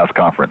saw at the last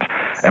conference.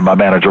 And my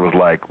manager was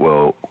like,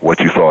 well, what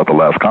you saw at the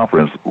last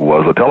conference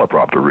was a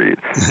teleprompter read.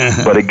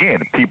 But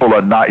again, people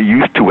are not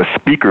used to a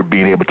speaker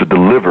being able to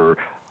deliver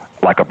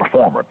like a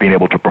performer, being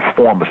able to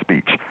perform a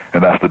speech,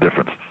 and that's the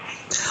difference.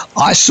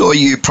 I saw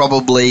you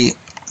probably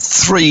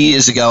 3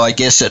 years ago, I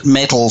guess, at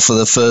Metal for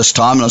the first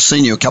time, and I've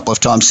seen you a couple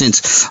of times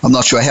since. I'm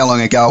not sure how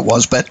long ago it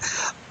was, but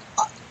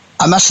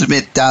I must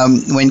admit,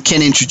 when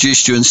Ken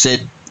introduced you and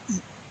said,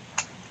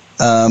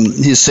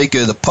 here's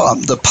Siku,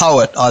 the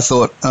poet, I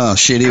thought, oh,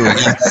 shit, here we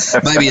go.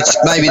 Maybe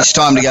it's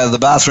time to go to the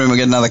bathroom and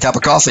get another cup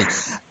of coffee.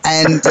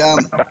 And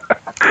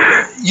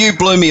you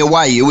blew me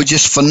away. You were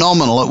just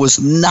phenomenal. It was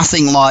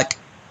nothing like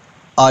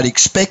I'd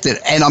expected,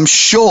 and I'm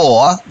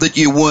sure that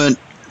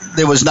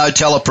there was no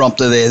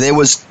teleprompter there.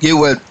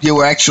 You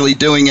were actually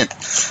doing it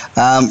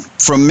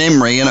from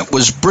memory, and it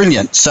was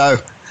brilliant. So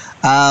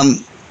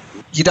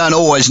you don't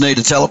always need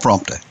a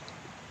teleprompter.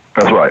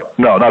 That's right.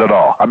 No, not at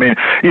all. I mean,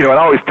 and I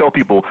always tell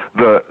people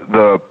there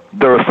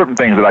are certain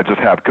things that I just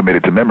have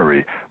committed to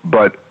memory,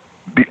 but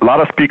a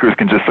lot of speakers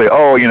can just say,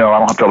 oh, I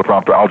don't have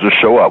teleprompter, I'll just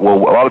show up. Well,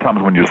 a lot of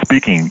times when you're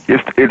speaking,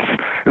 it's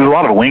a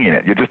lot of winging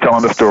it. You're just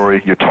telling the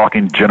story. You're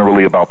talking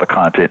generally about the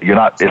content.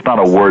 It's not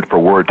a word for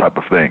word type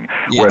of thing.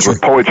 Yeah, whereas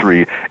with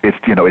poetry,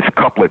 it's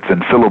couplets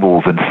and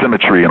syllables and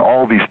symmetry and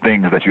all these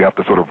things that you have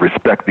to sort of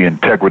respect the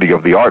integrity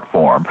of the art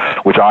form,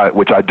 which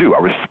I do. I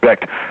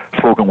respect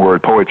spoken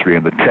word poetry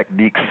and the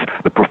techniques,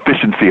 the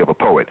proficiency of a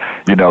poet.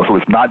 So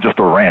it's not just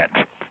a rant.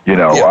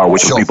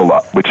 Which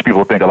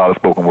people think a lot of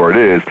spoken word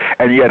is,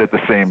 and yet at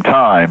the same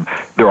time,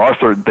 there are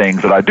certain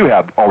things that I do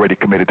have already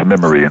committed to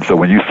memory. And so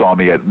when you saw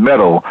me at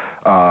Metal,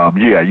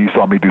 you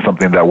saw me do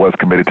something that was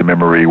committed to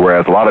memory.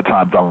 Whereas a lot of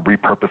times I'm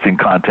repurposing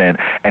content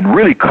and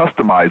really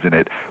customizing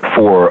it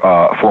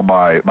for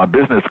my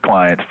business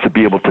clients to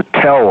be able to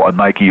tell a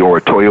Nike or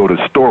a Toyota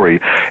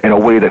story in a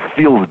way that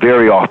feels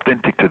very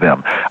authentic to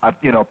them.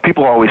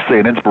 People always say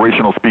an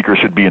inspirational speaker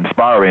should be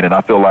inspiring, and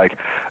I feel like,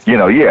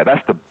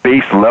 that's the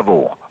base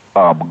level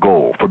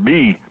goal. For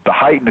me, the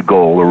height and the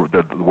goal, or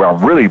where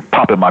I'm really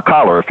popping my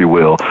collar, if you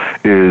will,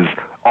 is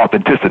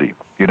authenticity.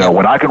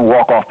 When I can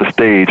walk off the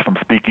stage from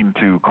speaking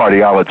to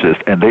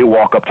cardiologists and they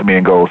walk up to me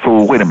and go,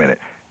 so wait a minute,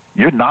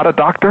 you're not a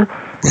doctor?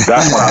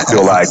 That's when I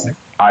feel like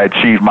I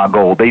achieved my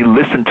goal. They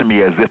listen to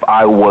me as if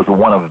I was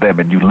one of them,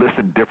 and you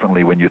listen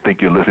differently when you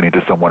think you're listening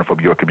to someone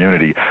from your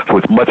community. So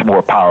it's much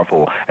more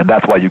powerful, and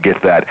that's why you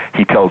get that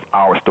he tells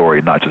our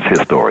story, not just his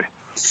story.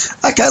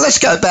 Okay, let's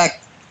go back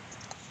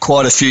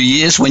quite a few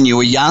years when you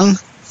were young.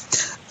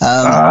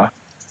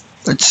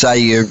 Let's say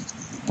you're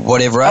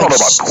whatever age. I don't know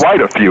about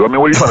quite a few. I mean,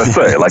 what are you trying to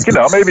say? Like,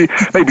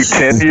 maybe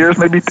 10 years,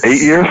 maybe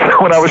 8 years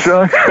when I was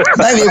young?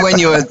 Maybe when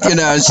you were,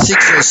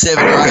 6 or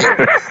 7 or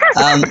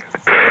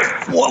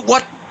 8.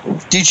 What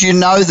did you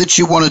know that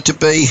you wanted to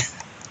be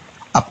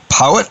a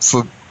poet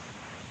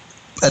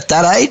at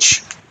that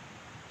age?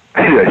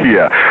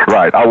 Yeah,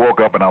 right. I woke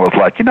up and I was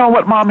like, you know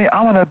what, Mommy?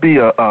 I want to be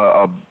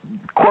a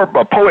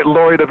poet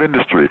laureate of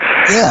industry.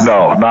 Yeah.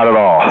 No, not at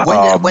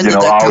all. When did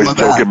that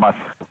come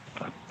about?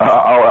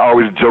 I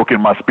always joke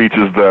in my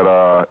speeches that,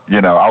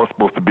 I was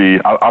supposed to be,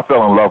 I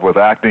fell in love with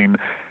acting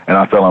and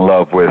I fell in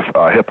love with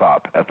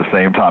hip-hop at the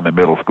same time in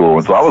middle school.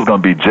 And so I was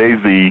going to be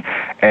Jay-Z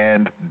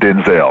and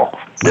Denzel,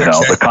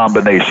 the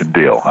combination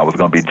deal. I was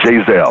going to be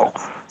Jay-Zell,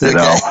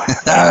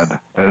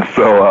 and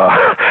so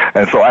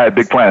I had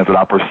big plans, and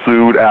I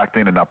pursued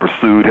acting and I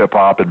pursued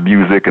hip-hop and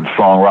music and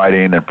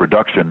songwriting and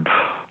production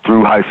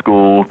through high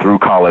school, through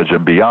college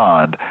and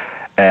beyond.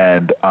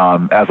 And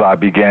as I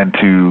began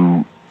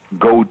to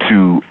go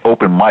to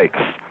open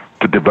mics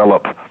to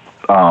develop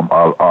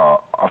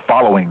a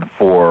following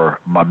for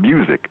my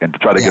music and to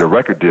try to get a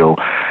record deal,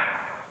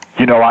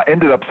 I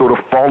ended up sort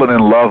of falling in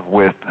love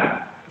with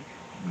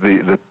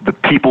the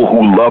people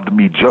who loved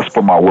me just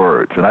for my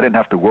words, and I didn't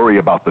have to worry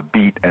about the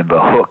beat and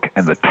the hook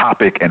and the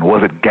topic and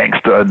was it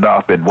gangsta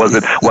enough and was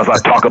I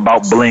talking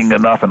about bling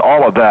enough and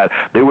all of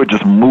that. They were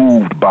just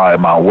moved by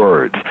my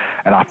words,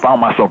 and I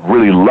found myself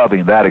really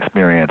loving that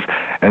experience.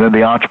 And then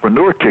the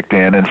entrepreneur kicked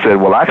in and said,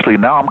 well, actually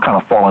now I'm kind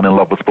of falling in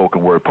love with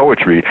spoken word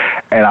poetry,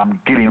 and I'm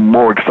getting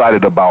more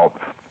excited about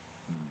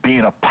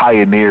being a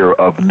pioneer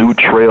of new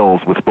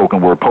trails with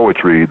spoken word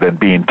poetry than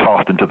being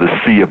tossed into the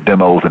sea of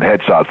demos and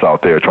headshots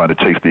out there trying to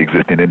chase the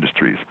existing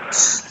industries.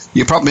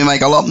 You probably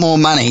make a lot more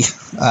money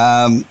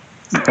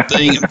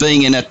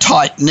being in a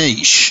tight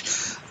niche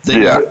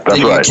than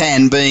you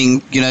can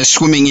being,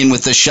 swimming in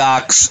with the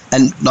sharks,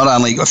 and not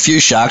only a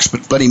few sharks,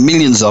 but bloody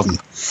millions of them.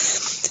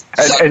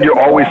 And you're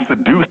always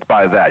seduced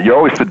by that. You're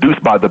always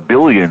seduced by the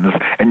billions,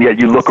 and yet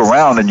you look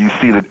around and you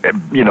see that,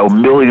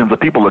 millions of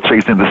people are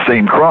chasing the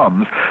same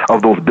crumbs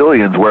of those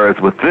billions, whereas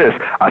with this,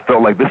 I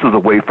felt like this is a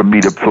way for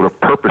me to sort of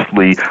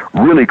purposely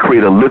really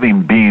create a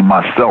living being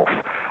myself,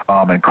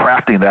 and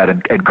crafting that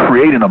and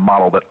creating a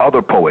model that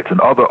other poets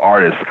and other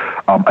artists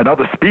and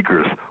other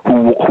speakers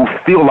who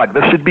feel like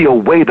there should be a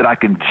way that I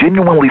can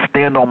genuinely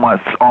stand on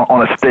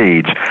a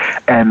stage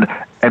and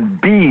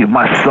be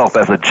myself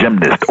as a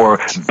gymnast, or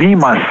be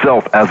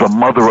myself as a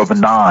mother of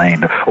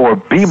 9, or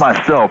be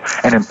myself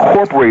and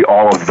incorporate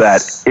all of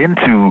that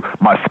into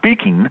my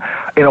speaking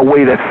in a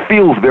way that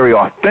feels very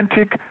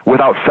authentic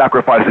without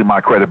sacrificing my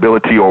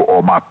credibility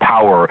or my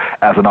power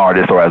as an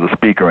artist or as a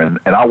speaker. And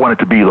I wanted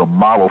to be the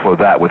model for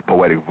that with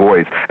Poetic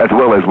Voice, as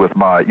well as with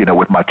my,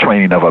 with my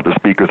training of other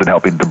speakers and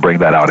helping to bring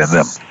that out in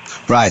them.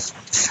 Right.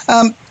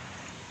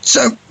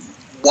 So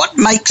what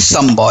makes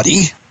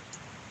somebody...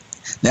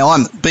 Now,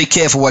 be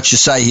careful what you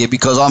say here,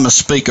 because I'm a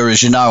speaker,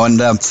 as you know,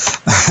 and I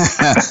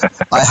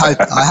hope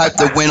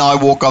that when I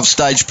walk off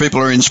stage, people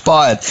are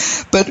inspired.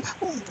 But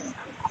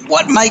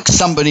what makes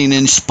somebody an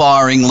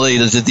inspiring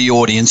leader to the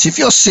audience? If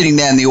you're sitting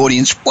down in the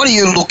audience, what are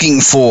you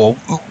looking for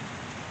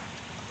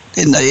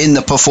in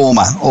the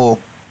performer or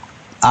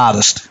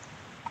artist?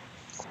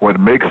 What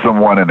makes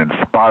someone an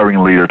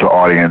inspiring leader to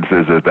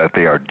audiences is that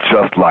they are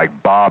just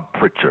like Bob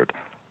Pritchard.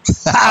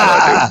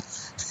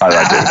 Did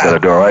I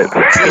do all right?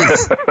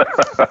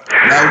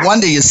 No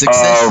wonder you're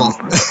successful.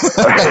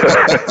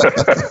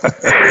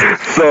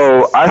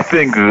 So I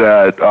think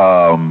that,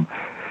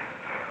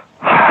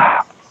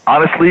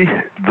 honestly,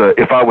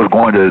 if I was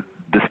going to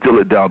distill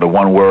it down to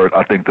one word,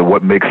 I think that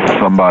what makes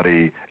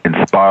somebody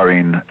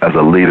inspiring as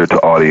a leader to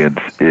audience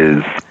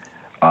is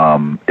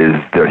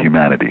their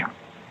humanity.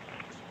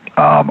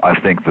 I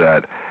think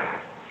that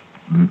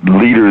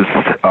leaders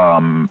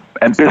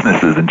and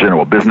businesses in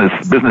general, business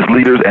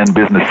leaders and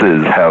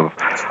businesses have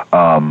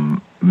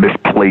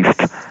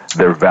misplaced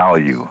their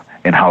value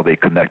in how they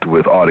connect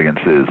with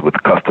audiences, with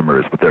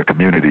customers, with their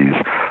communities,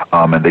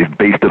 and they've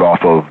based it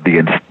off of the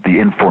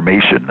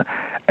information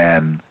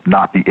and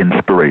not the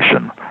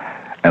inspiration.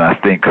 And I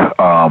think,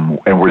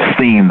 and we're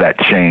seeing that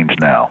change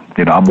now.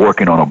 I'm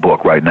working on a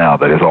book right now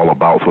that is all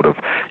about sort of,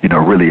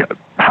 really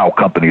how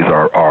companies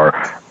are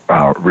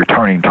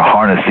returning to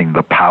harnessing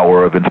the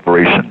power of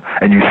inspiration.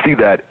 And you see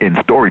that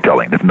in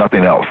storytelling. It's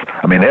nothing else.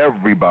 I mean,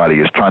 everybody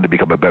is trying to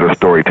become a better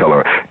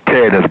storyteller.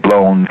 TED has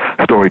blown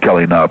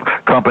storytelling up.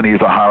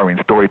 Companies are hiring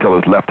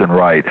storytellers left and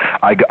right.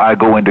 I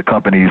go into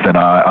companies and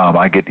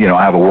I get,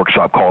 I have a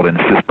workshop called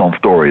Insist on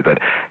Story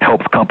that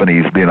helps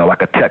companies,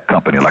 like a tech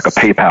company, like a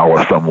PayPal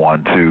or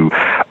someone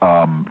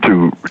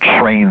to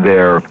train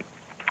their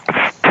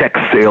tech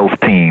sales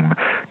team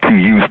to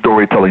use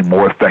storytelling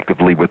more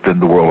effectively within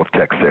the world of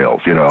tech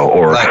sales,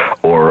 or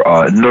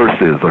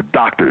nurses or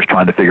doctors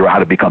trying to figure out how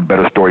to become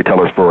better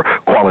storytellers for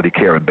quality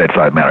care and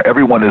bedside manner.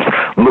 Everyone is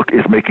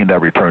making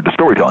that return to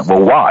storytelling.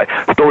 Well, why?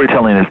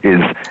 Storytelling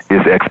is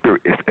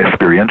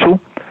experiential.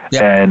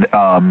 Yep.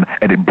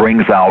 And it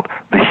brings out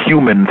the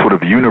human sort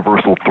of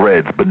universal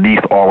threads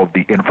beneath all of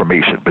the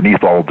information,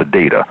 beneath all of the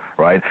data,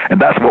 right?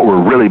 And that's what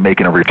we're really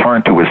making a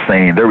return to, is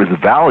saying there is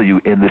value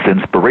in this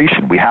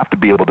inspiration. We have to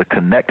be able to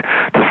connect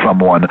to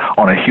someone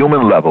on a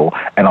human level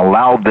and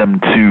allow them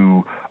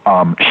to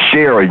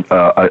share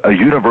a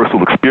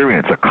universal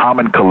experience, a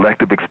common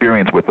collective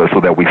experience with us,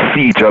 so that we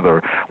see each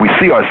other, we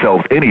see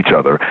ourselves in each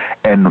other,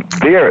 and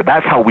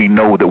that's how we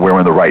know that we're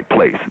in the right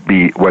place,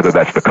 whether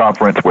that's the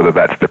conference, whether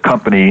that's the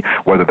company,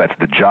 whether that's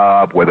the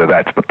job, whether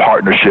that's the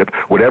partnership,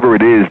 whatever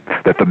it is,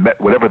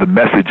 whatever the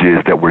message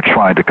is that we're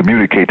trying to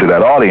communicate to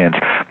that audience,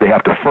 they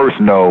have to first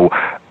know,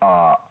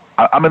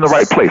 I'm in the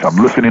right place. I'm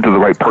listening to the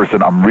right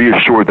person. I'm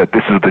reassured that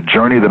this is the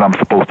journey that I'm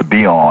supposed to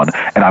be on,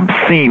 and I'm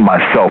seeing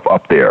myself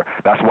up there.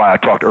 That's why I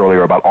talked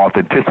earlier about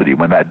authenticity.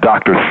 When that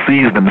doctor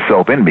sees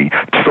themselves in me,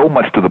 so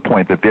much to the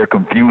point that they're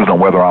confused on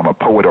whether I'm a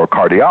poet or a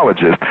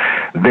cardiologist,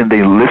 then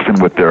they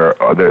listen with their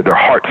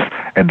hearts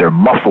and their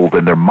muscles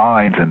and their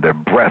minds and their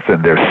breath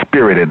and their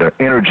spirit and their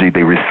energy.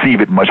 They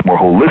receive it much more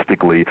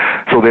holistically,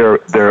 so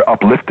they're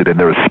uplifted and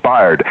they're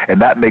inspired,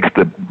 and that makes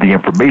the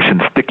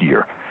information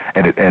stickier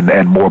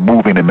and more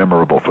moving and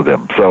memorable for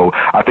them. So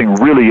I think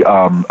really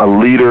a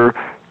leader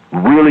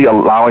really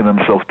allowing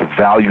themselves to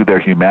value their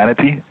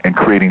humanity and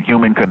creating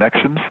human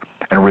connections,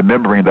 and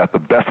remembering that the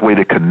best way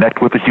to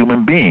connect with a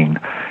human being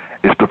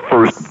is to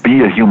first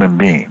be a human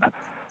being.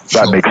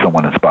 That makes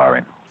someone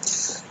inspiring.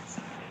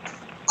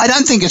 I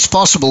don't think it's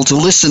possible to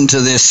listen to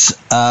this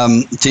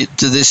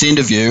to this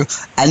interview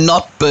and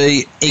not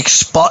be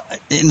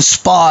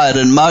inspired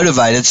and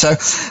motivated. So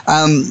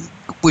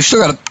we've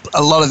still got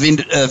a lot of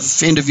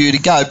interview to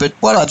go, but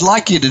what I'd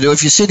like you to do,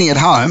 if you're sitting at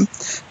home,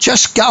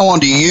 just go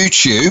onto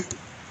YouTube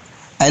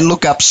and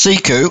look up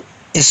Sekou,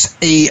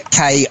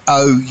 Sekou,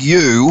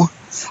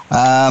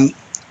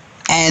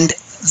 and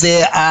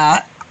there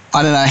are,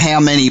 I don't know how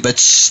many, but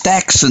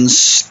stacks and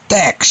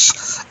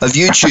stacks of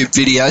YouTube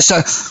videos.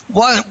 So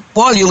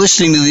while you're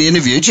listening to the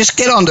interview, just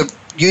get onto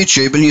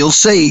YouTube and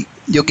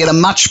you'll get a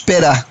much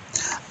better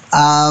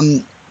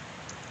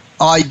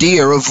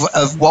idea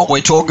of what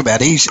we're talking about.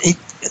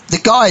 The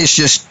guy is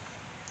just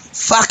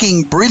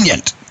fucking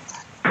brilliant.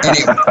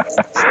 Anyway,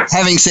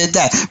 having said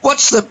that,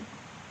 what's the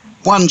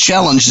one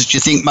challenge that you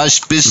think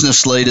most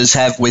business leaders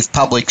have with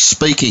public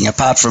speaking,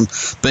 apart from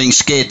being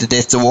scared to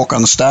death to walk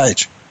on the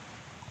stage?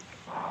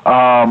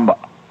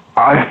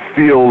 I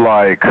feel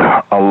like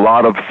a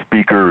lot of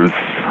speakers,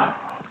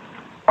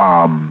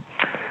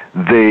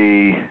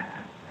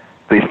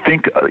 they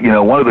think,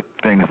 one of the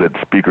things that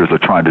speakers are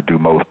trying to do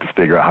most is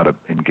figure out how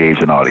to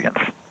engage an audience.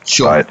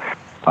 Sure. Right?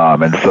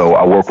 And so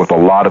I work with a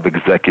lot of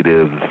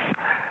executives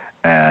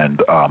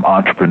and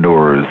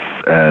entrepreneurs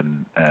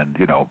and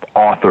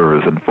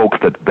authors and folks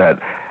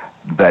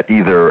that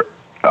either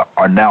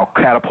are now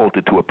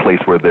catapulted to a place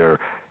where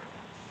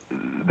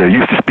they're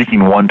used to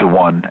speaking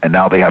one-to-one, and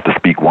now they have to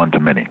speak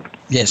one-to-many.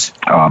 Yes.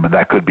 And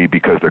that could be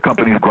because their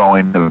company is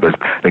growing, and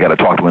they got to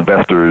talk to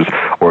investors,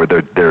 or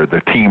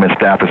their team and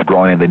staff is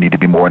growing, and they need to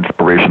be more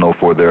inspirational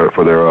for their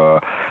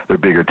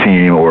bigger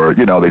team, or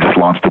they just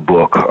launched a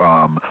book,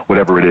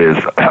 whatever it is,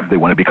 they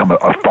want to become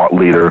a thought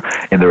leader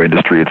in their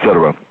industry,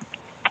 etc.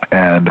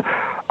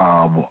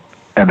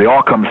 And they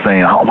all come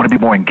saying, I want to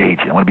be more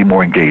engaging. I want to be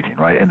more engaging,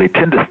 right? And they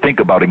tend to think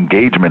about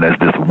engagement as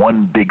this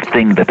one big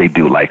thing that they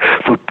do. Like,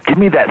 so give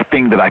me that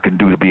thing that I can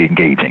do to be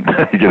engaging,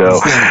 Yeah.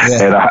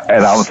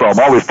 So I'm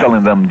always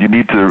telling them, you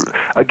need to,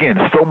 again,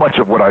 so much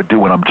of what I do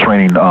when I'm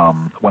training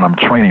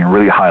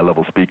really high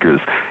level speakers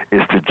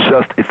is to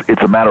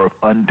it's a matter of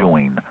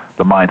undoing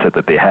the mindset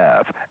that they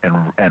have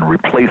and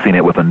replacing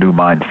it with a new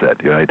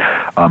mindset, right?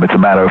 It's a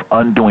matter of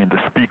undoing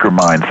the speaker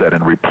mindset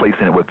and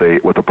replacing it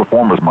with a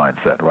performer's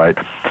mindset, right?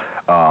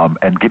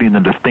 And getting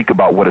them to think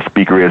about what a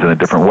speaker is in a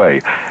different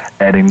way.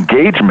 And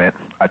engagement,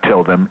 I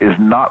tell them, is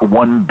not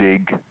one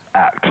big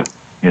act,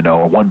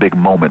 or one big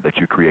moment that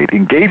you create.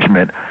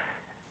 Engagement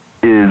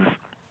is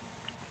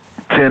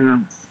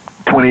 10,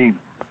 20,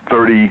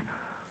 30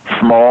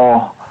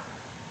 small,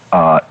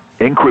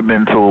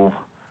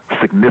 incremental,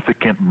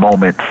 significant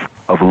moments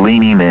of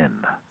leaning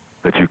in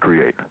that you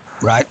create.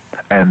 Right.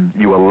 And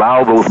you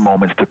allow those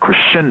moments to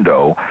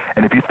crescendo.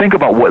 And if you think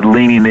about what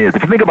leaning is,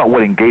 if you think about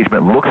what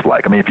engagement looks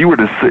like, I mean,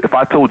 if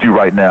I told you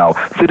right now,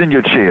 sit in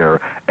your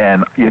chair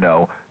and,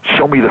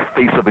 show me the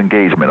face of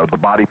engagement or the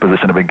body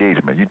position of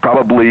engagement, you'd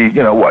probably,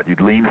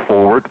 you'd lean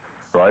forward,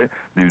 right?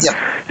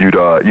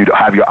 You'd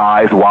have your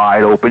eyes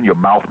wide open, your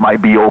mouth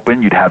might be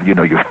open, you'd have,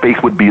 your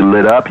face would be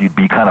lit up, you'd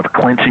be kind of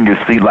clenching your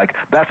seat. Like,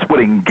 that's what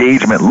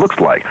engagement looks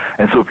like.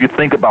 And so if you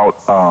think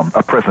about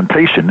a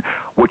presentation,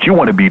 what you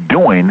want to be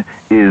doing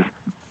is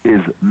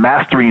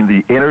mastering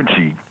the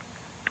energy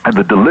and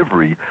the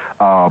delivery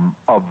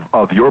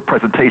of your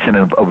presentation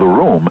of the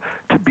room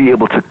to be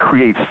able to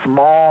create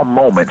small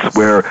moments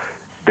where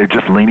they're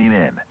just leaning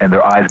in, and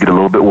their eyes get a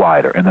little bit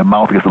wider, and their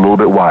mouth gets a little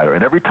bit wider.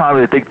 And every time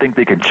they think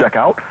they can check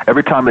out,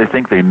 every time they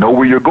think they know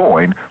where you're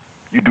going,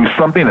 you do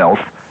something else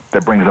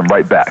that brings them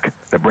right back,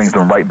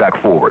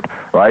 forward,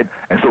 right?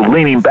 And so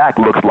leaning back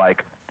looks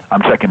like,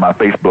 I'm checking my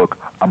Facebook,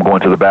 I'm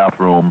going to the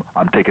bathroom,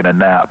 I'm taking a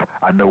nap,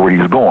 I know where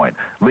he's going.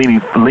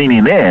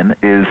 Leaning in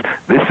is,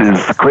 this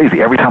is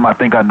crazy. Every time I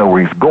think I know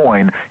where he's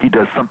going, he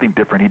does something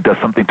different. He does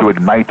something to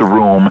ignite the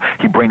room.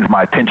 He brings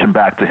my attention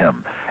back to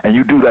him. And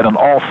you do that in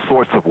all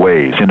sorts of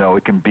ways.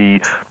 It can be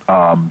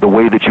the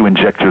way that you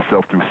inject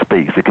yourself through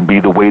space. It can be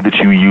the way that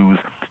you use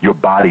your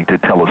body to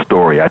tell a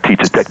story. I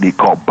teach a technique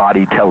called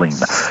body telling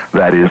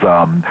that is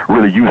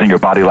really using your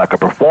body like a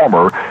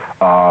performer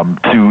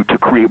to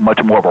create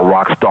much more of a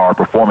rock star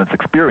performance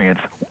experience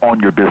on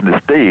your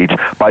business stage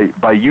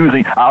by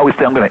using, I always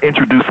say I'm going to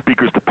introduce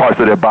speakers to parts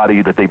of their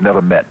body that they've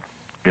never met.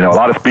 A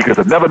lot of speakers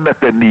have never met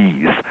their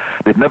knees.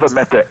 They've never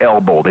met their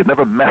elbow. They've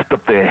never messed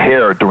up their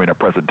hair during a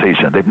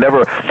presentation. They've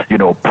never,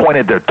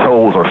 pointed their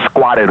toes or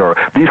squatted or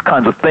these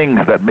kinds of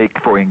things that make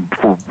for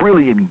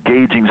really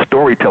engaging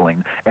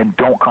storytelling and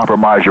don't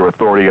compromise your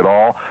authority at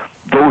all.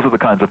 Those are the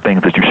kinds of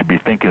things that you should be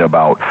thinking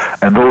about.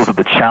 And those are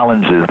the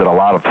challenges that a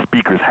lot of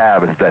speakers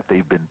have, is that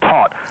they've been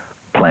taught,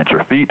 plant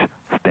your feet,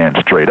 stand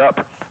straight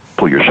up,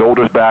 pull your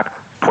shoulders back,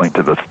 point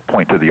to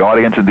the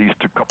audience in these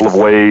couple of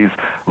ways,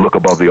 look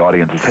above the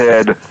audience's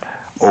head,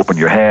 open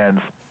your hands.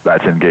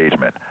 That's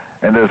engagement.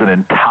 And there's an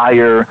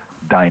entire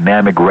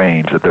dynamic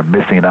range that they're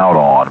missing out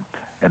on,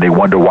 and they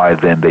wonder why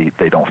then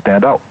they don't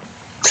stand out.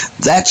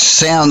 That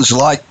sounds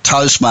like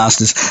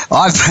Toastmasters.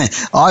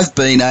 I've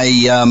been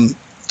a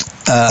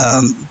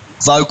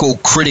vocal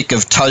critic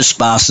of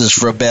Toastmasters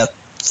for about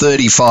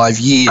 35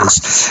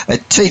 years.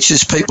 It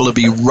teaches people to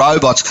be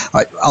robots.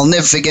 I'll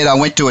never forget, I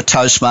went to a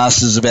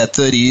Toastmasters about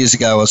 30 years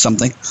ago or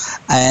something,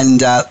 and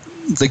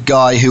the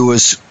guy who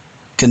was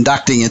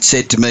conducting it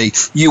said to me,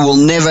 you will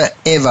never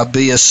ever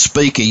be a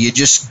speaker. You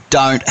just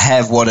don't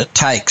have what it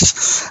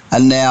takes.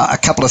 And now, a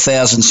couple of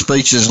thousand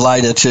speeches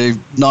later to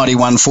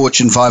 91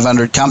 Fortune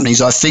 500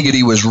 companies, I figured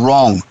he was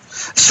wrong.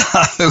 So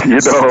you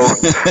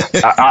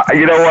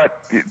know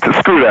what?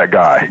 Screw that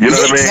guy. You know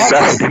what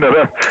exactly. I mean?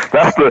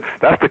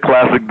 That's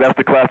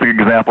the classic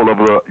example of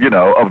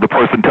the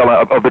person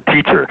of the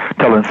teacher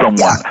telling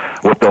someone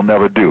what they'll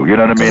never do. You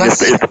know what I mean? It's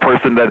the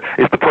person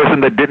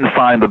that didn't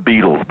sign the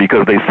Beatles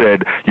because they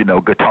said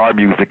guitar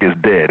music is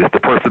dead. It's the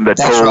person that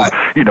told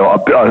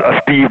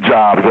a Steve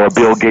Jobs or a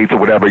Bill Gates or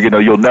whatever,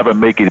 you'll never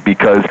make it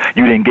because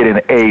you didn't get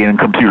an A in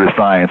computer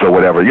science or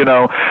whatever.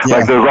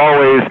 Like there's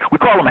always, we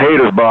call them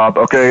haters, Bob.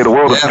 Okay, the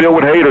world is filled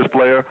with haters,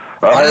 player.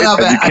 All right,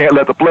 and you can't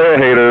let the player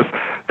haters,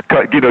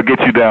 get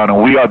you down.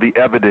 And we are the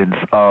evidence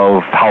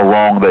of how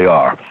wrong they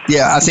are.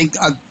 Yeah, I think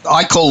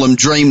I call them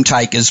dream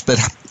takers, but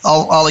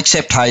I'll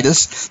accept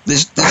haters.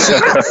 There's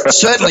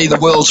certainly the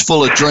world's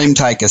full of dream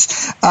takers.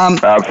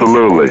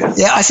 Absolutely.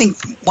 Yeah, I think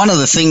one of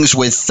the things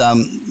with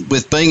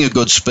being a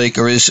good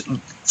speaker is,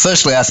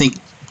 firstly, I think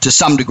to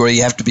some degree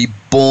you have to be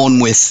born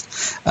with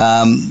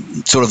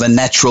sort of a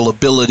natural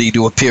ability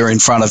to appear in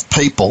front of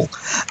people.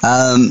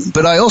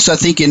 But I also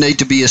think you need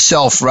to be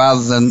yourself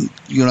rather than,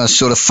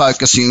 sort of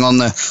focusing on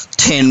the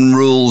 10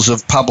 rules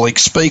of public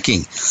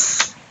speaking.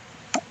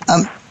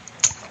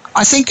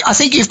 I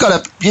think you've got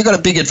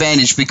a big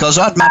advantage because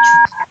I'd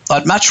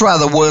much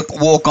rather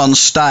walk on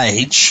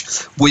stage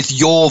with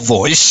your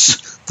voice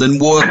than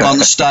work on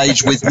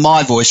stage with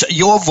my voice.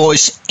 Your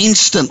voice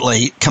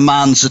instantly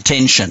commands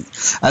attention,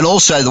 and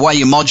also the way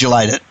you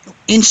modulate it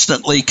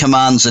instantly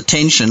commands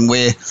attention,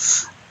 where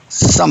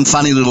some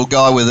funny little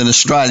guy with an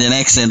Australian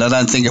accent, I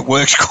don't think it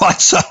works quite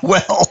so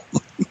well.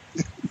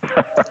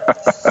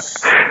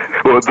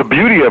 Well, the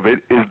beauty of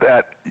it is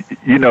that,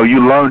 you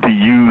learn to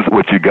use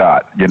what you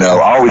got. I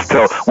always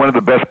tell, one of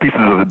the best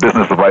pieces of the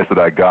business advice that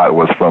I got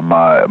was from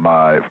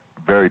my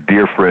very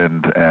dear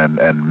friend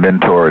and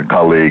mentor and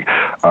colleague,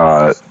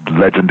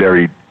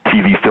 legendary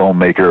TV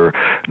filmmaker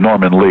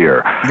Norman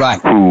Lear,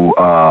 who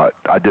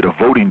I did a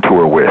voting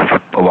tour with,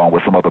 along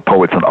with some other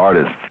poets and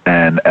artists.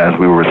 And as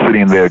we were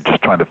sitting there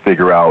just trying to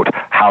figure out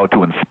how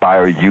to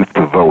inspire youth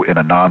to vote in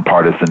a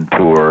nonpartisan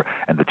tour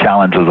and the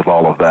challenges of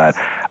all of that,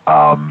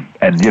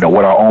 and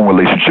what our own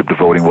relationship to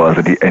voting was,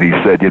 and he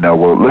said,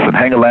 well, listen,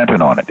 hang a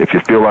lantern on it. If you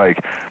feel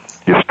like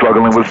you're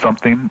struggling with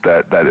something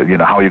that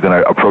how you're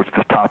going to approach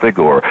this topic,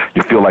 or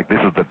you feel like this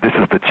is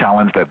the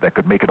challenge that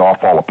could make it all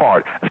fall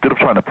apart, instead of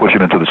trying to push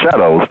it into the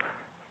shadows,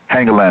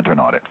 hang a lantern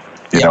on it.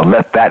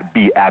 Let that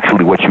be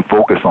actually what you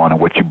focus on and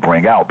what you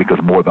bring out,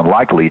 because more than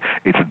likely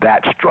it's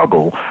that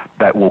struggle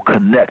that will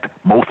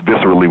connect most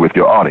viscerally with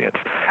your audience.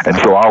 And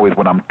so I always,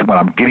 when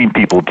I'm getting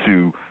people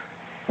to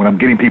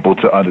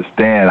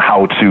understand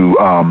how to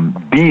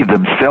be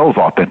themselves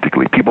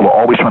authentically. People are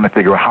always trying to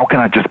figure out, how can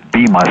I just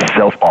be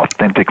myself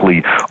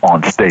authentically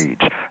on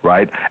stage,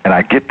 right? And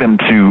I get them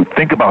to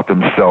think about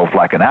themselves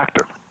like an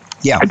actor.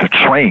 Yeah. And to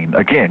train,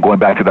 again, going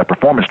back to that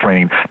performance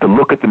training, to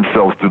look at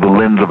themselves through the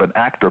lens of an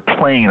actor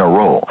playing a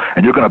role.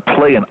 And you're going to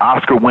play an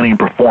Oscar-winning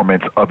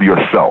performance of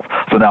yourself.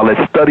 So now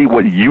let's study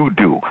what you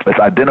do. Let's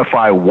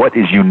identify what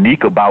is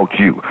unique about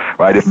you,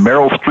 right? If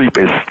Meryl Streep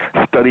is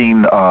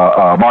studying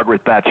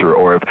Margaret Thatcher,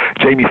 or if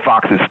Jamie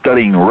Foxx is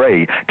studying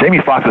Ray,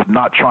 Jamie Foxx is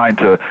not trying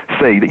to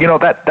say,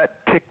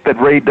 that tick that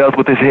Ray does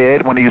with his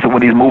head when he's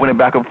moving it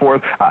back and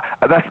forth,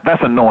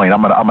 that's annoying.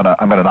 I'm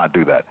gonna not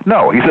do that.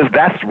 No, he says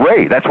that's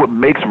Ray. That's what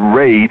makes Ray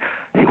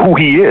who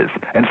he is.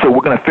 And so we're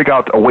going to figure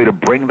out a way to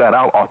bring that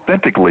out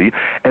authentically,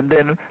 and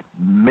then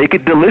make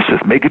it delicious,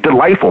 make it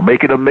delightful,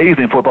 make it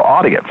amazing for the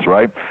audience,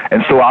 right?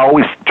 And so I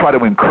always try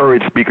to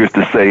encourage speakers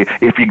to say,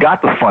 if you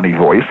got the funny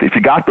voice, if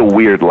you got the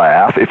weird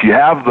laugh, if you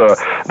have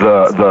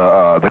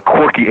the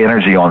quirky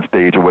energy on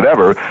stage or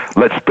whatever,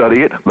 let's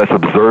study it, let's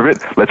observe it,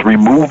 let's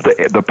remove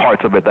the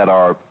parts of it that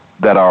are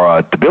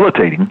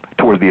debilitating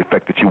towards the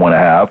effect that you want to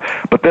have,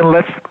 but then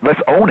let's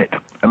own it,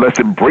 and let's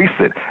embrace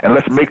it, and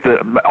let's make the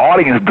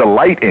audience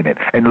delight in it,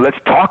 and let's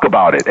talk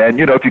about it. And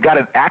if you got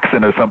an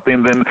accent or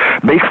something, then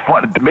make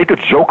a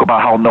joke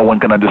about how no one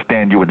can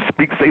understand you, and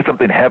say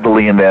something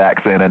heavily in that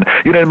accent, and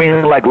you know what I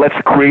mean? Like, let's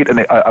create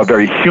a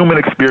very human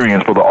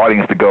experience for the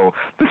audience to go,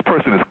 this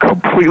person is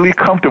completely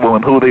comfortable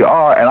in who they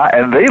are,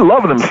 and they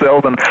love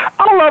themselves, and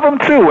I love them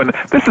too, and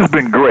this has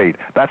been great.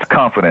 That's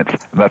confidence,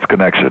 and that's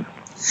connection.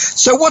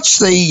 So what's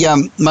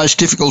the most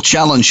difficult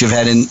challenge you've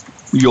had in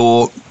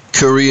your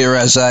career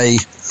as a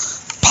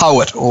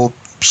poet or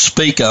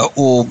speaker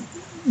or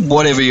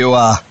whatever you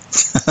are?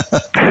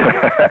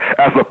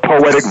 As a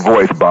poetic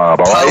voice, Bob,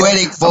 all right?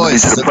 Poetic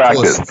voice, of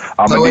course.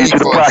 I'm going to need you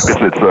to practice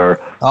it,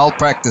 sir. I'll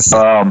practice it.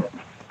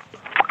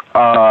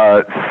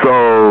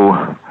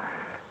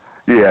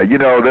 Yeah,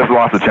 there's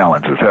lots of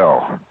challenges.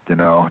 Hell,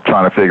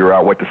 trying to figure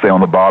out what to say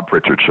on the Bob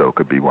Pritchard show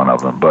could be one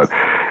of them. But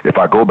if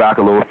I go back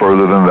a little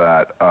further than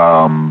that,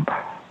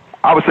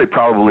 I would say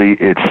probably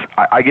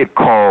I get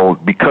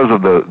called because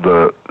of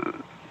the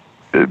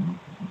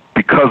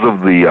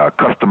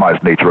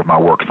customized nature of my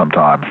work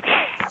sometimes.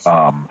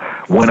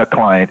 when a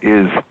client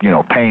is,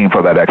 paying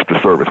for that extra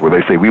service, where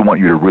they say, we want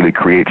you to really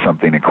create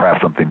something and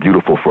craft something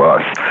beautiful for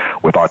us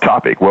with our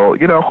topic. Well,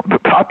 the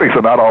topics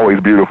are not always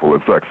beautiful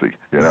and sexy,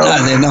 No,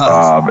 they're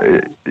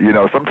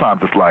not.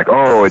 Sometimes it's like,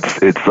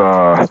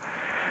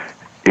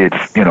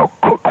 it's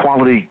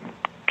quality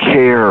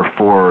care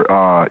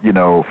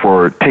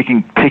for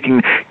taking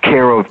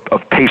care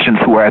of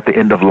patients who are at the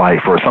end of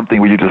life, or something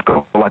where you just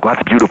go like, well,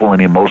 that's beautiful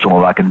and emotional,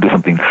 and I can do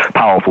something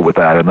powerful with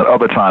that. And then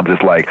other times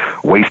it's like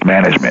waste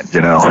management,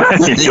 You're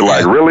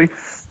like, really?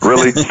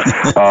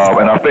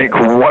 And I think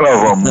one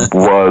of them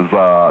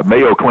was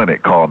Mayo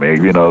Clinic called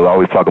me. I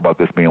always talk about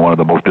this being one of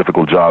the most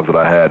difficult jobs that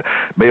I had.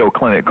 Mayo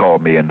Clinic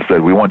called me and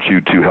said, we want you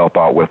to help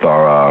out with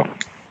our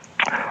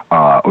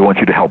we want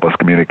you to help us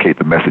communicate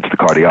the message to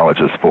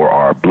cardiologists for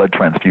our blood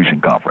transfusion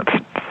conference.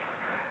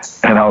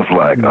 And I was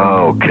like,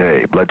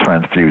 okay, blood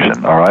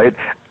transfusion, all right.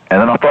 And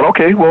then I thought,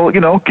 okay, well,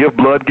 give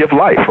blood, give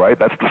life, right?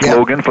 That's the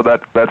slogan for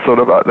that sort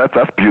of,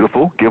 that's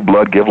beautiful. Give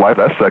blood, give life,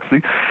 that's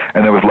sexy.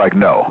 And it was like,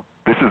 no,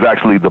 this is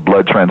actually the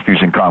blood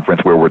transfusion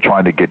conference where we're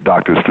trying to get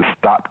doctors to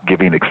stop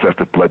giving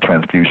excessive blood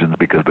transfusions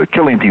because they're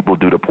killing people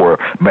due to poor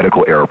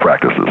medical error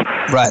practices.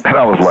 Right. And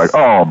I was like,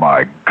 oh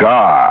my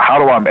God, how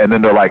do I, and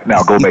then they're like,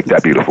 now go make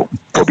that beautiful,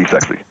 go be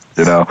sexy,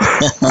 And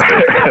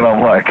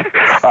I'm like,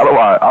 how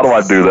do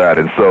I do that?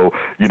 And so,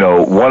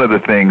 one of the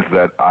things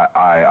that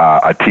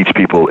I teach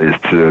people is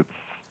to,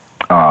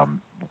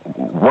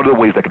 one of the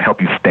ways that can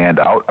help you stand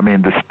out. I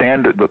mean, the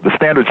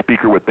standard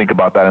speaker would think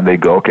about that and they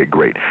go, okay,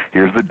 great.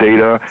 Here's the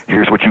data.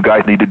 Here's what you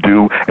guys need to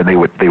do, and they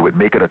would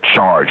make it a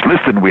charge.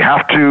 Listen, we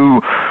have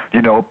to,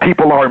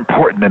 people are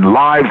important and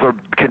lives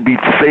can be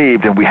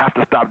saved, and we have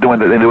to stop doing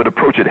that. And they would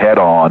approach it head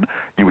on.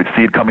 You would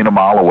see it coming a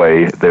mile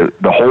away.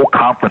 The whole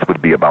conference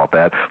would be about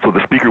that. So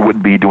the speaker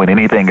wouldn't be doing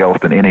anything else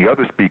than any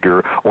other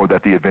speaker or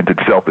that the event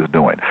itself is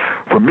doing.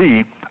 For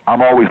me,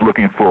 I'm always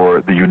looking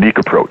for the unique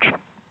approach.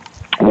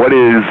 What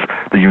is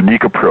the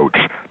unique approach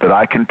that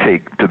I can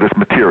take to this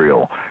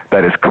material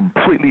that is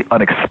completely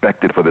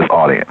unexpected for this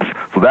audience?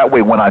 So that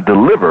way, when I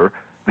deliver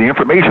the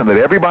information that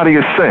everybody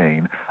is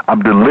saying,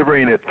 I'm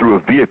delivering it through a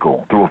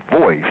vehicle, through a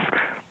voice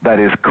that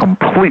is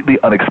completely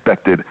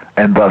unexpected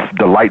and thus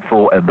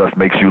delightful and thus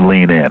makes you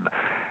lean in.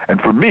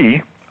 And for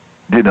me,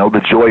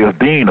 the joy of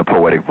being a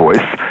poetic voice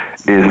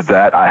is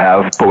that I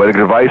have poetic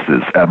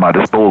devices at my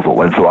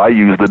disposal. And so I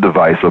use the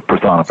device of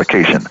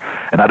personification.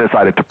 And I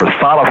decided to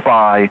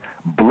personify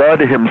Blood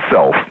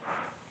himself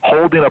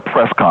holding a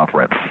press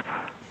conference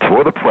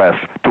for the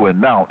press to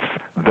announce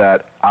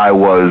that I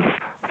was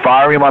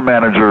firing my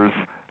managers,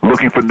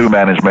 looking for new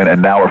management,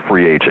 and now a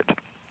free agent.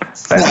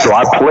 And so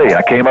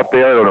I came up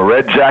there in a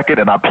red jacket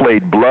and I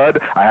played Blood.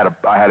 I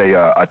had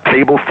a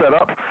table set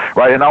up,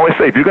 right? And I always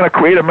say, if you're going to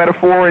create a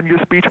metaphor in your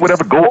speech,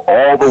 whatever, go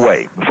all the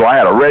way. So I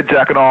had a red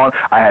jacket on.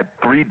 I had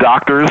 3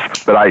 doctors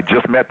that I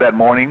just met that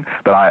morning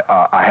that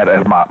I had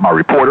as my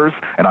reporters,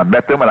 and I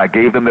met them and I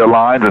gave them their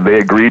lines and they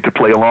agreed to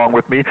play along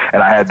with me.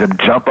 And I had them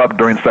jump up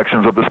during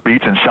sections of the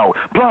speech and shout,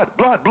 blood,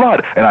 blood,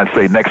 blood. And I'd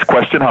say, next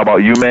question, how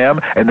about you,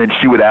 ma'am? And then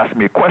she would ask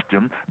me a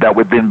question that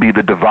would then be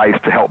the device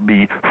to help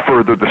me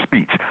further the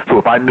speech. So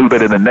if I knew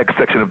that in the next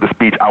section of the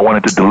speech I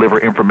wanted to deliver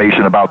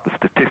information about the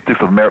statistics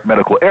of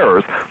medical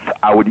errors,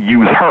 I would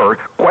use her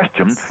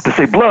question to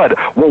say, Blood,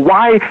 well,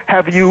 why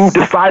have you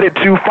decided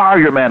to fire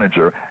your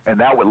manager? And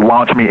that would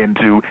launch me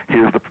into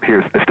here's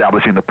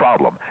establishing the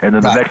problem. And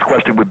then the next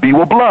question would be,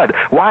 well, Blood,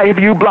 why have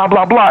you blah,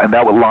 blah, blah? And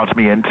that would launch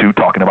me into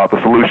talking about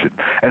the solution.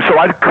 And so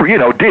I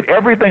did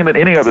everything that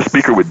any other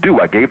speaker would do.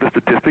 I gave the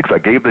statistics, I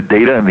gave the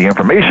data and the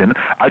information.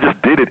 I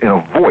just did it in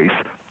a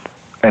voice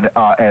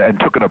and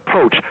took an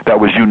approach that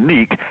was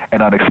unique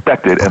and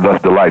unexpected and thus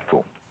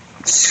delightful.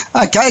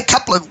 Okay,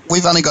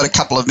 we've only got a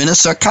couple of minutes,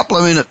 so a couple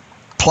of minute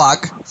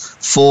plug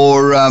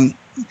for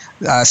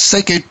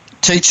Seeker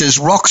teaches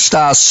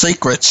rockstar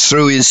secrets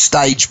through his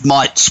Stage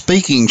Might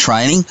speaking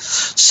training.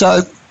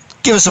 So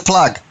give us a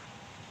plug.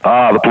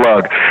 The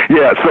plug.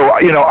 Yeah, so,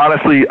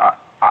 honestly,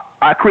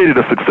 I created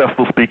a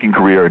successful speaking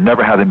career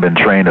never having been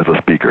trained as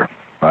a speaker.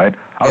 Right?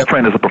 I was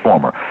trained as a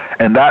performer,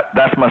 and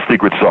that's my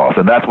secret sauce,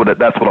 and that's what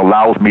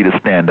allows me to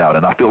stand out.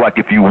 And I feel like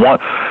if you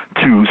want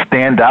to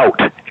stand out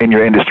in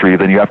your industry,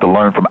 then you have to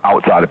learn from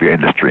outside of your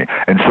industry.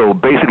 And so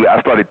basically, I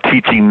started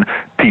teaching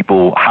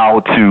people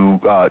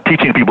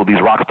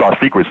these rock star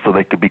secrets so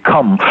they could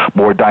become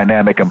more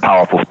dynamic and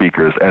powerful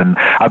speakers. And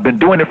I've been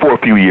doing it for a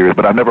few years,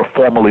 but I've never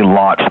formally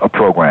launched a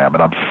program.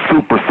 And I'm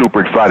super,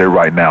 super excited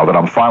right now that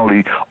I'm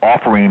finally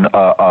offering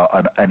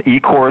an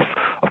e-course,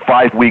 a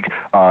 5-week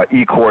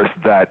e-course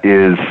that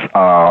is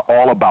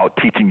all about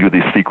teaching you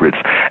these secrets.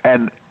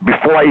 And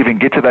before I even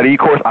get to that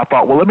e-course, I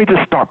thought, well, let me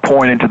just start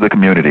pouring into the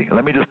community.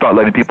 Let me just start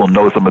letting people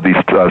know some of these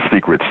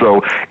secrets.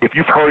 So if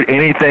you've heard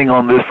anything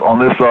on this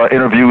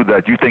interview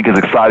that you think is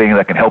exciting,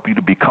 that can help you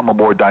to become a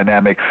more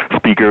dynamic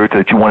speaker,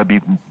 that you want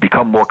to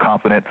become more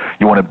confident,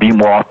 you want to be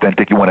more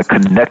authentic, you want to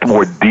connect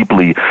more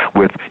deeply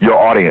with your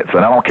audience.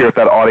 And I don't care if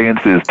that audience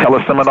is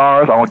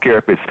teleseminars, I don't care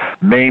if it's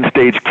main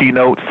stage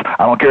keynotes,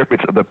 I don't care if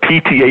it's the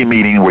PTA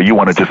meeting where you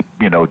want to just,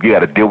 you got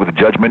to deal with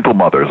judgmental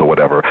mothers or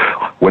whatever.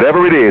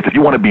 whatever it is, if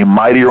you want to be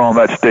mightier on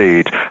that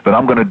stage, then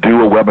I'm going to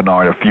do a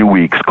webinar in a few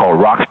weeks called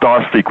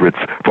Rockstar Secrets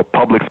for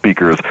Public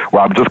Speakers,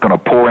 where I'm just going to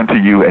pour into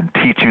you and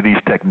teach you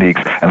these techniques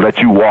and let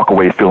you walk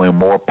away feeling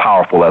more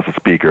powerful as a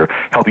speaker,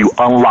 help you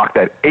unlock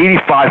that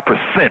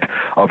 85%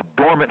 of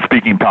dormant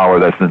speaking power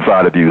that's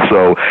inside of you.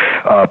 So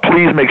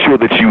please make sure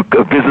that you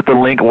visit the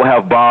link. We'll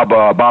have Bob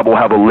will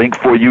have a link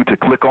for you to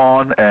click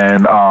on,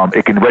 and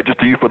it can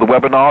register you for the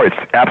webinar. It's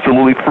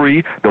absolutely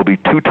free. There'll be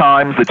 2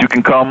 times that you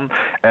can come,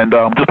 and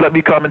just let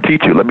me come and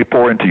teach you. Let me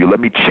pour into you. Let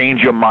me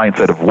change your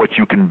mindset of what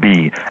you can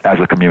be as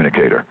a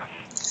communicator.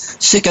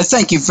 Sika,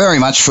 thank you very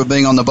much for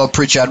being on the Bob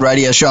Pritchard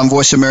Radio Show on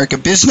Voice America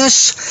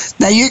Business.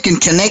 Now, you can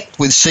connect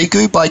with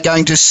Siku by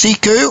going to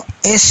Siku,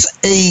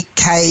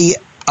 SEKOU,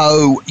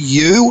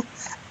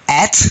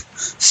 at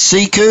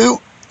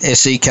Siku,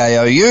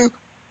 SEKOU,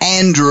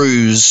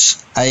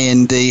 Andrews,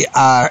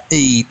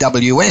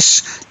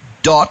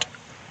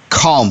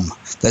 ANDREWS.com.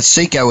 That's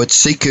Seco at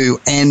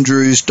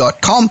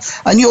SecoAndrews.com.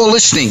 And you're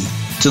listening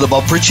to the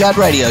Bob Pritchard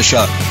Radio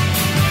Show.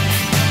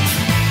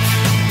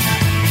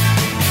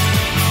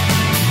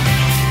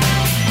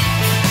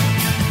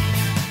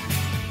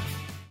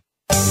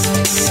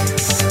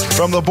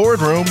 From the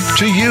boardroom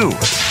to you,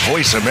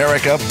 Voice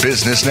America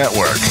Business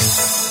Network.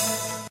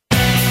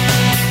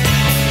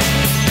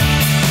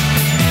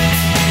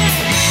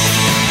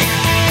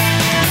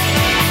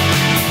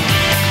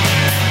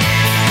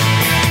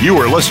 You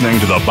are listening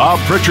to the Bob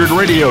Pritchard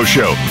Radio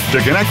Show.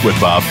 To connect with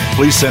Bob,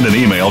 please send an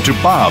email to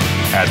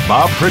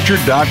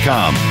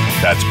bob@bobpritchard.com.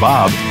 That's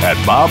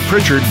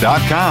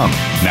bob@bobpritchard.com.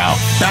 Now,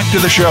 back to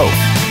the show.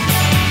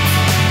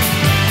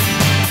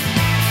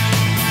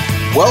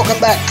 Welcome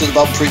back to the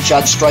Bob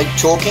Pritchard Straight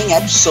Talking,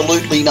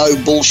 absolutely no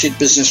bullshit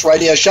business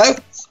radio show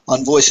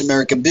on Voice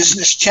America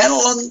Business Channel.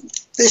 On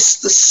this,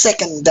 the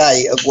second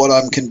day of what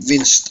I'm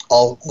convinced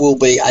will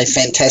be a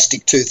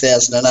fantastic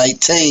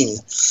 2018.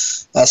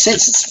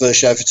 Since it's the first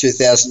show for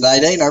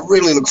 2018, I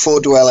really look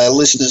forward to our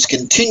listeners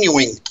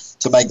continuing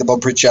to make the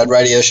Bob Pritchard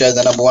Radio Show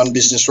the number 1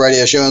 business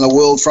radio show in the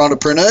world for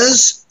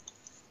entrepreneurs.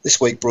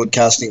 This week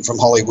broadcasting from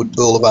Hollywood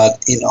Boulevard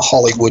in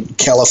Hollywood,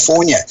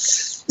 California.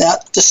 Now,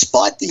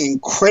 despite the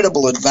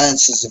incredible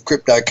advances of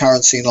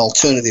cryptocurrency and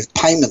alternative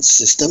payment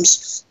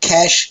systems,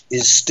 cash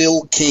is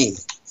still king.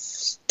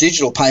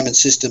 Digital payment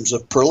systems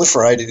have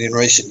proliferated in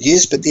recent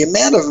years, but the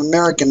amount of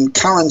American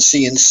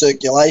currency in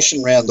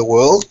circulation around the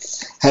world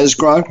has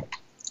grown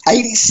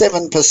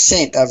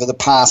 87% over the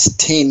past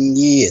 10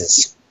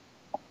 years.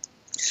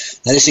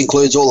 Now, this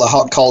includes all the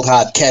hot, cold,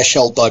 hard cash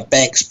held by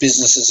banks,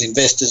 businesses,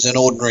 investors, and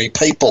ordinary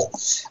people.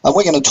 And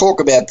we're going to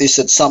talk about this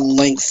at some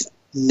length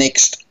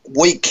next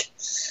week.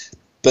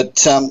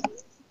 But,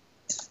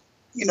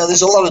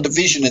 there's a lot of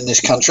division in this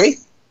country,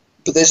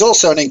 but there's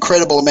also an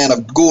incredible amount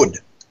of good.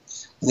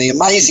 And the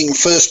amazing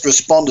first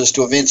responders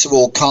to events of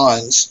all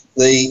kinds,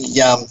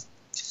 the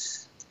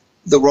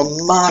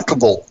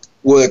remarkable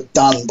work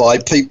done by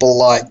people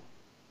like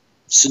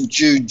St.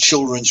 Jude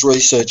Children's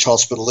Research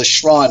Hospital, the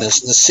Shriners,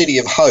 and the City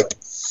of Hope,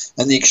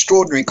 and the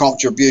extraordinary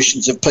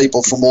contributions of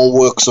people from all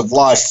walks of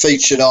life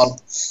featured on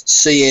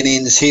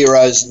CNN's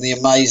Heroes and the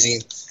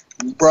amazing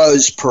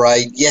Rose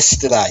Parade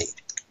yesterday.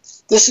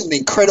 This is an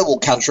incredible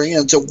country,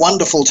 and it's a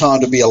wonderful time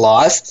to be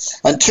alive,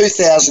 and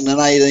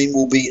 2018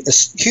 will be a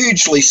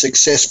hugely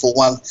successful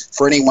one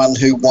for anyone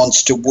who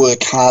wants to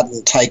work hard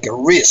and take a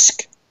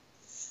risk.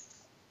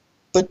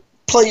 But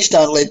please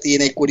don't let the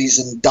inequities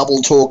and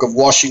double talk of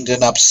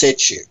Washington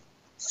upset you.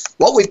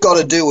 What we've got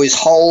to do is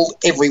hold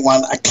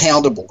everyone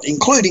accountable,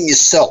 including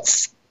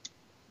yourself.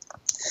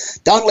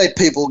 Don't let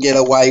people get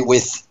away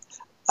with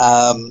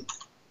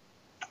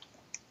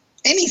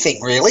anything,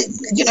 really.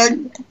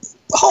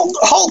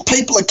 Hold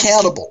people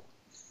accountable.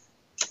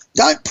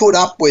 Don't put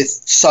up with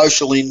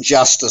social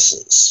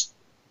injustices.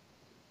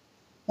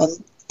 And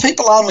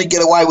people only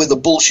get away with the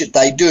bullshit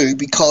they do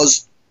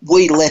because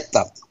we let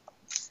them.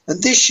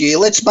 And this year,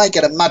 let's make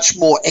it a much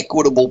more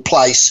equitable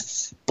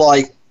place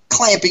by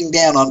clamping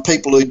down on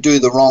people who do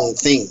the wrong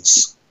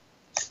things.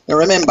 Now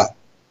remember,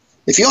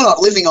 if you're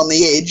not living on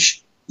the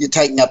edge, you're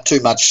taking up too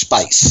much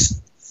space.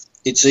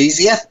 It's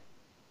easier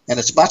and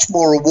it's much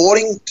more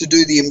rewarding to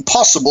do the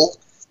impossible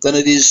than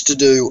it is to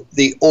do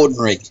the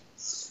ordinary.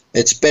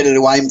 It's better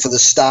to aim for the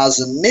stars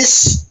and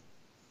miss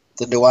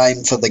than to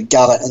aim for the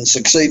gutter and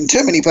succeed. And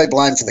too many people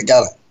aim for the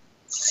gutter.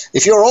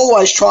 If you're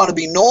always trying to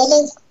be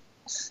normal,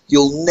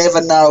 you'll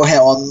never know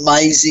how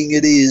amazing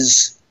it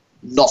is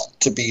not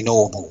to be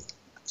normal.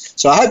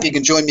 So I hope you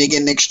can join me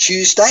again next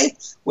Tuesday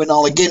when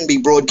I'll again be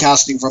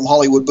broadcasting from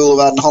Hollywood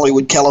Boulevard in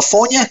Hollywood,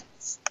 California.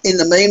 In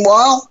the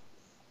meanwhile,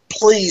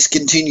 please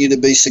continue to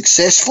be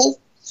successful.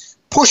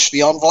 Push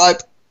the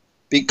envelope,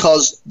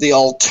 because the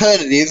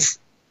alternative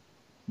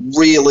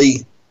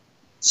really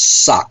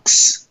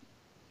sucks.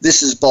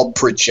 This is Bob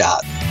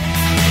Pritchard.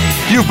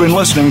 You've been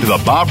listening to the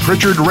Bob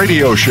Pritchard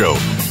Radio Show.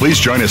 Please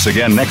join us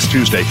again next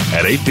Tuesday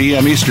at 8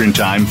 p.m. Eastern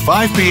Time,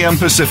 5 p.m.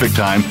 Pacific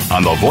Time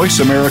on the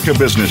Voice America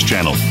Business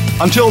Channel.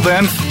 Until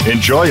then,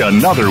 enjoy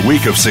another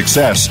week of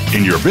success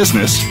in your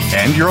business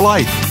and your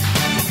life.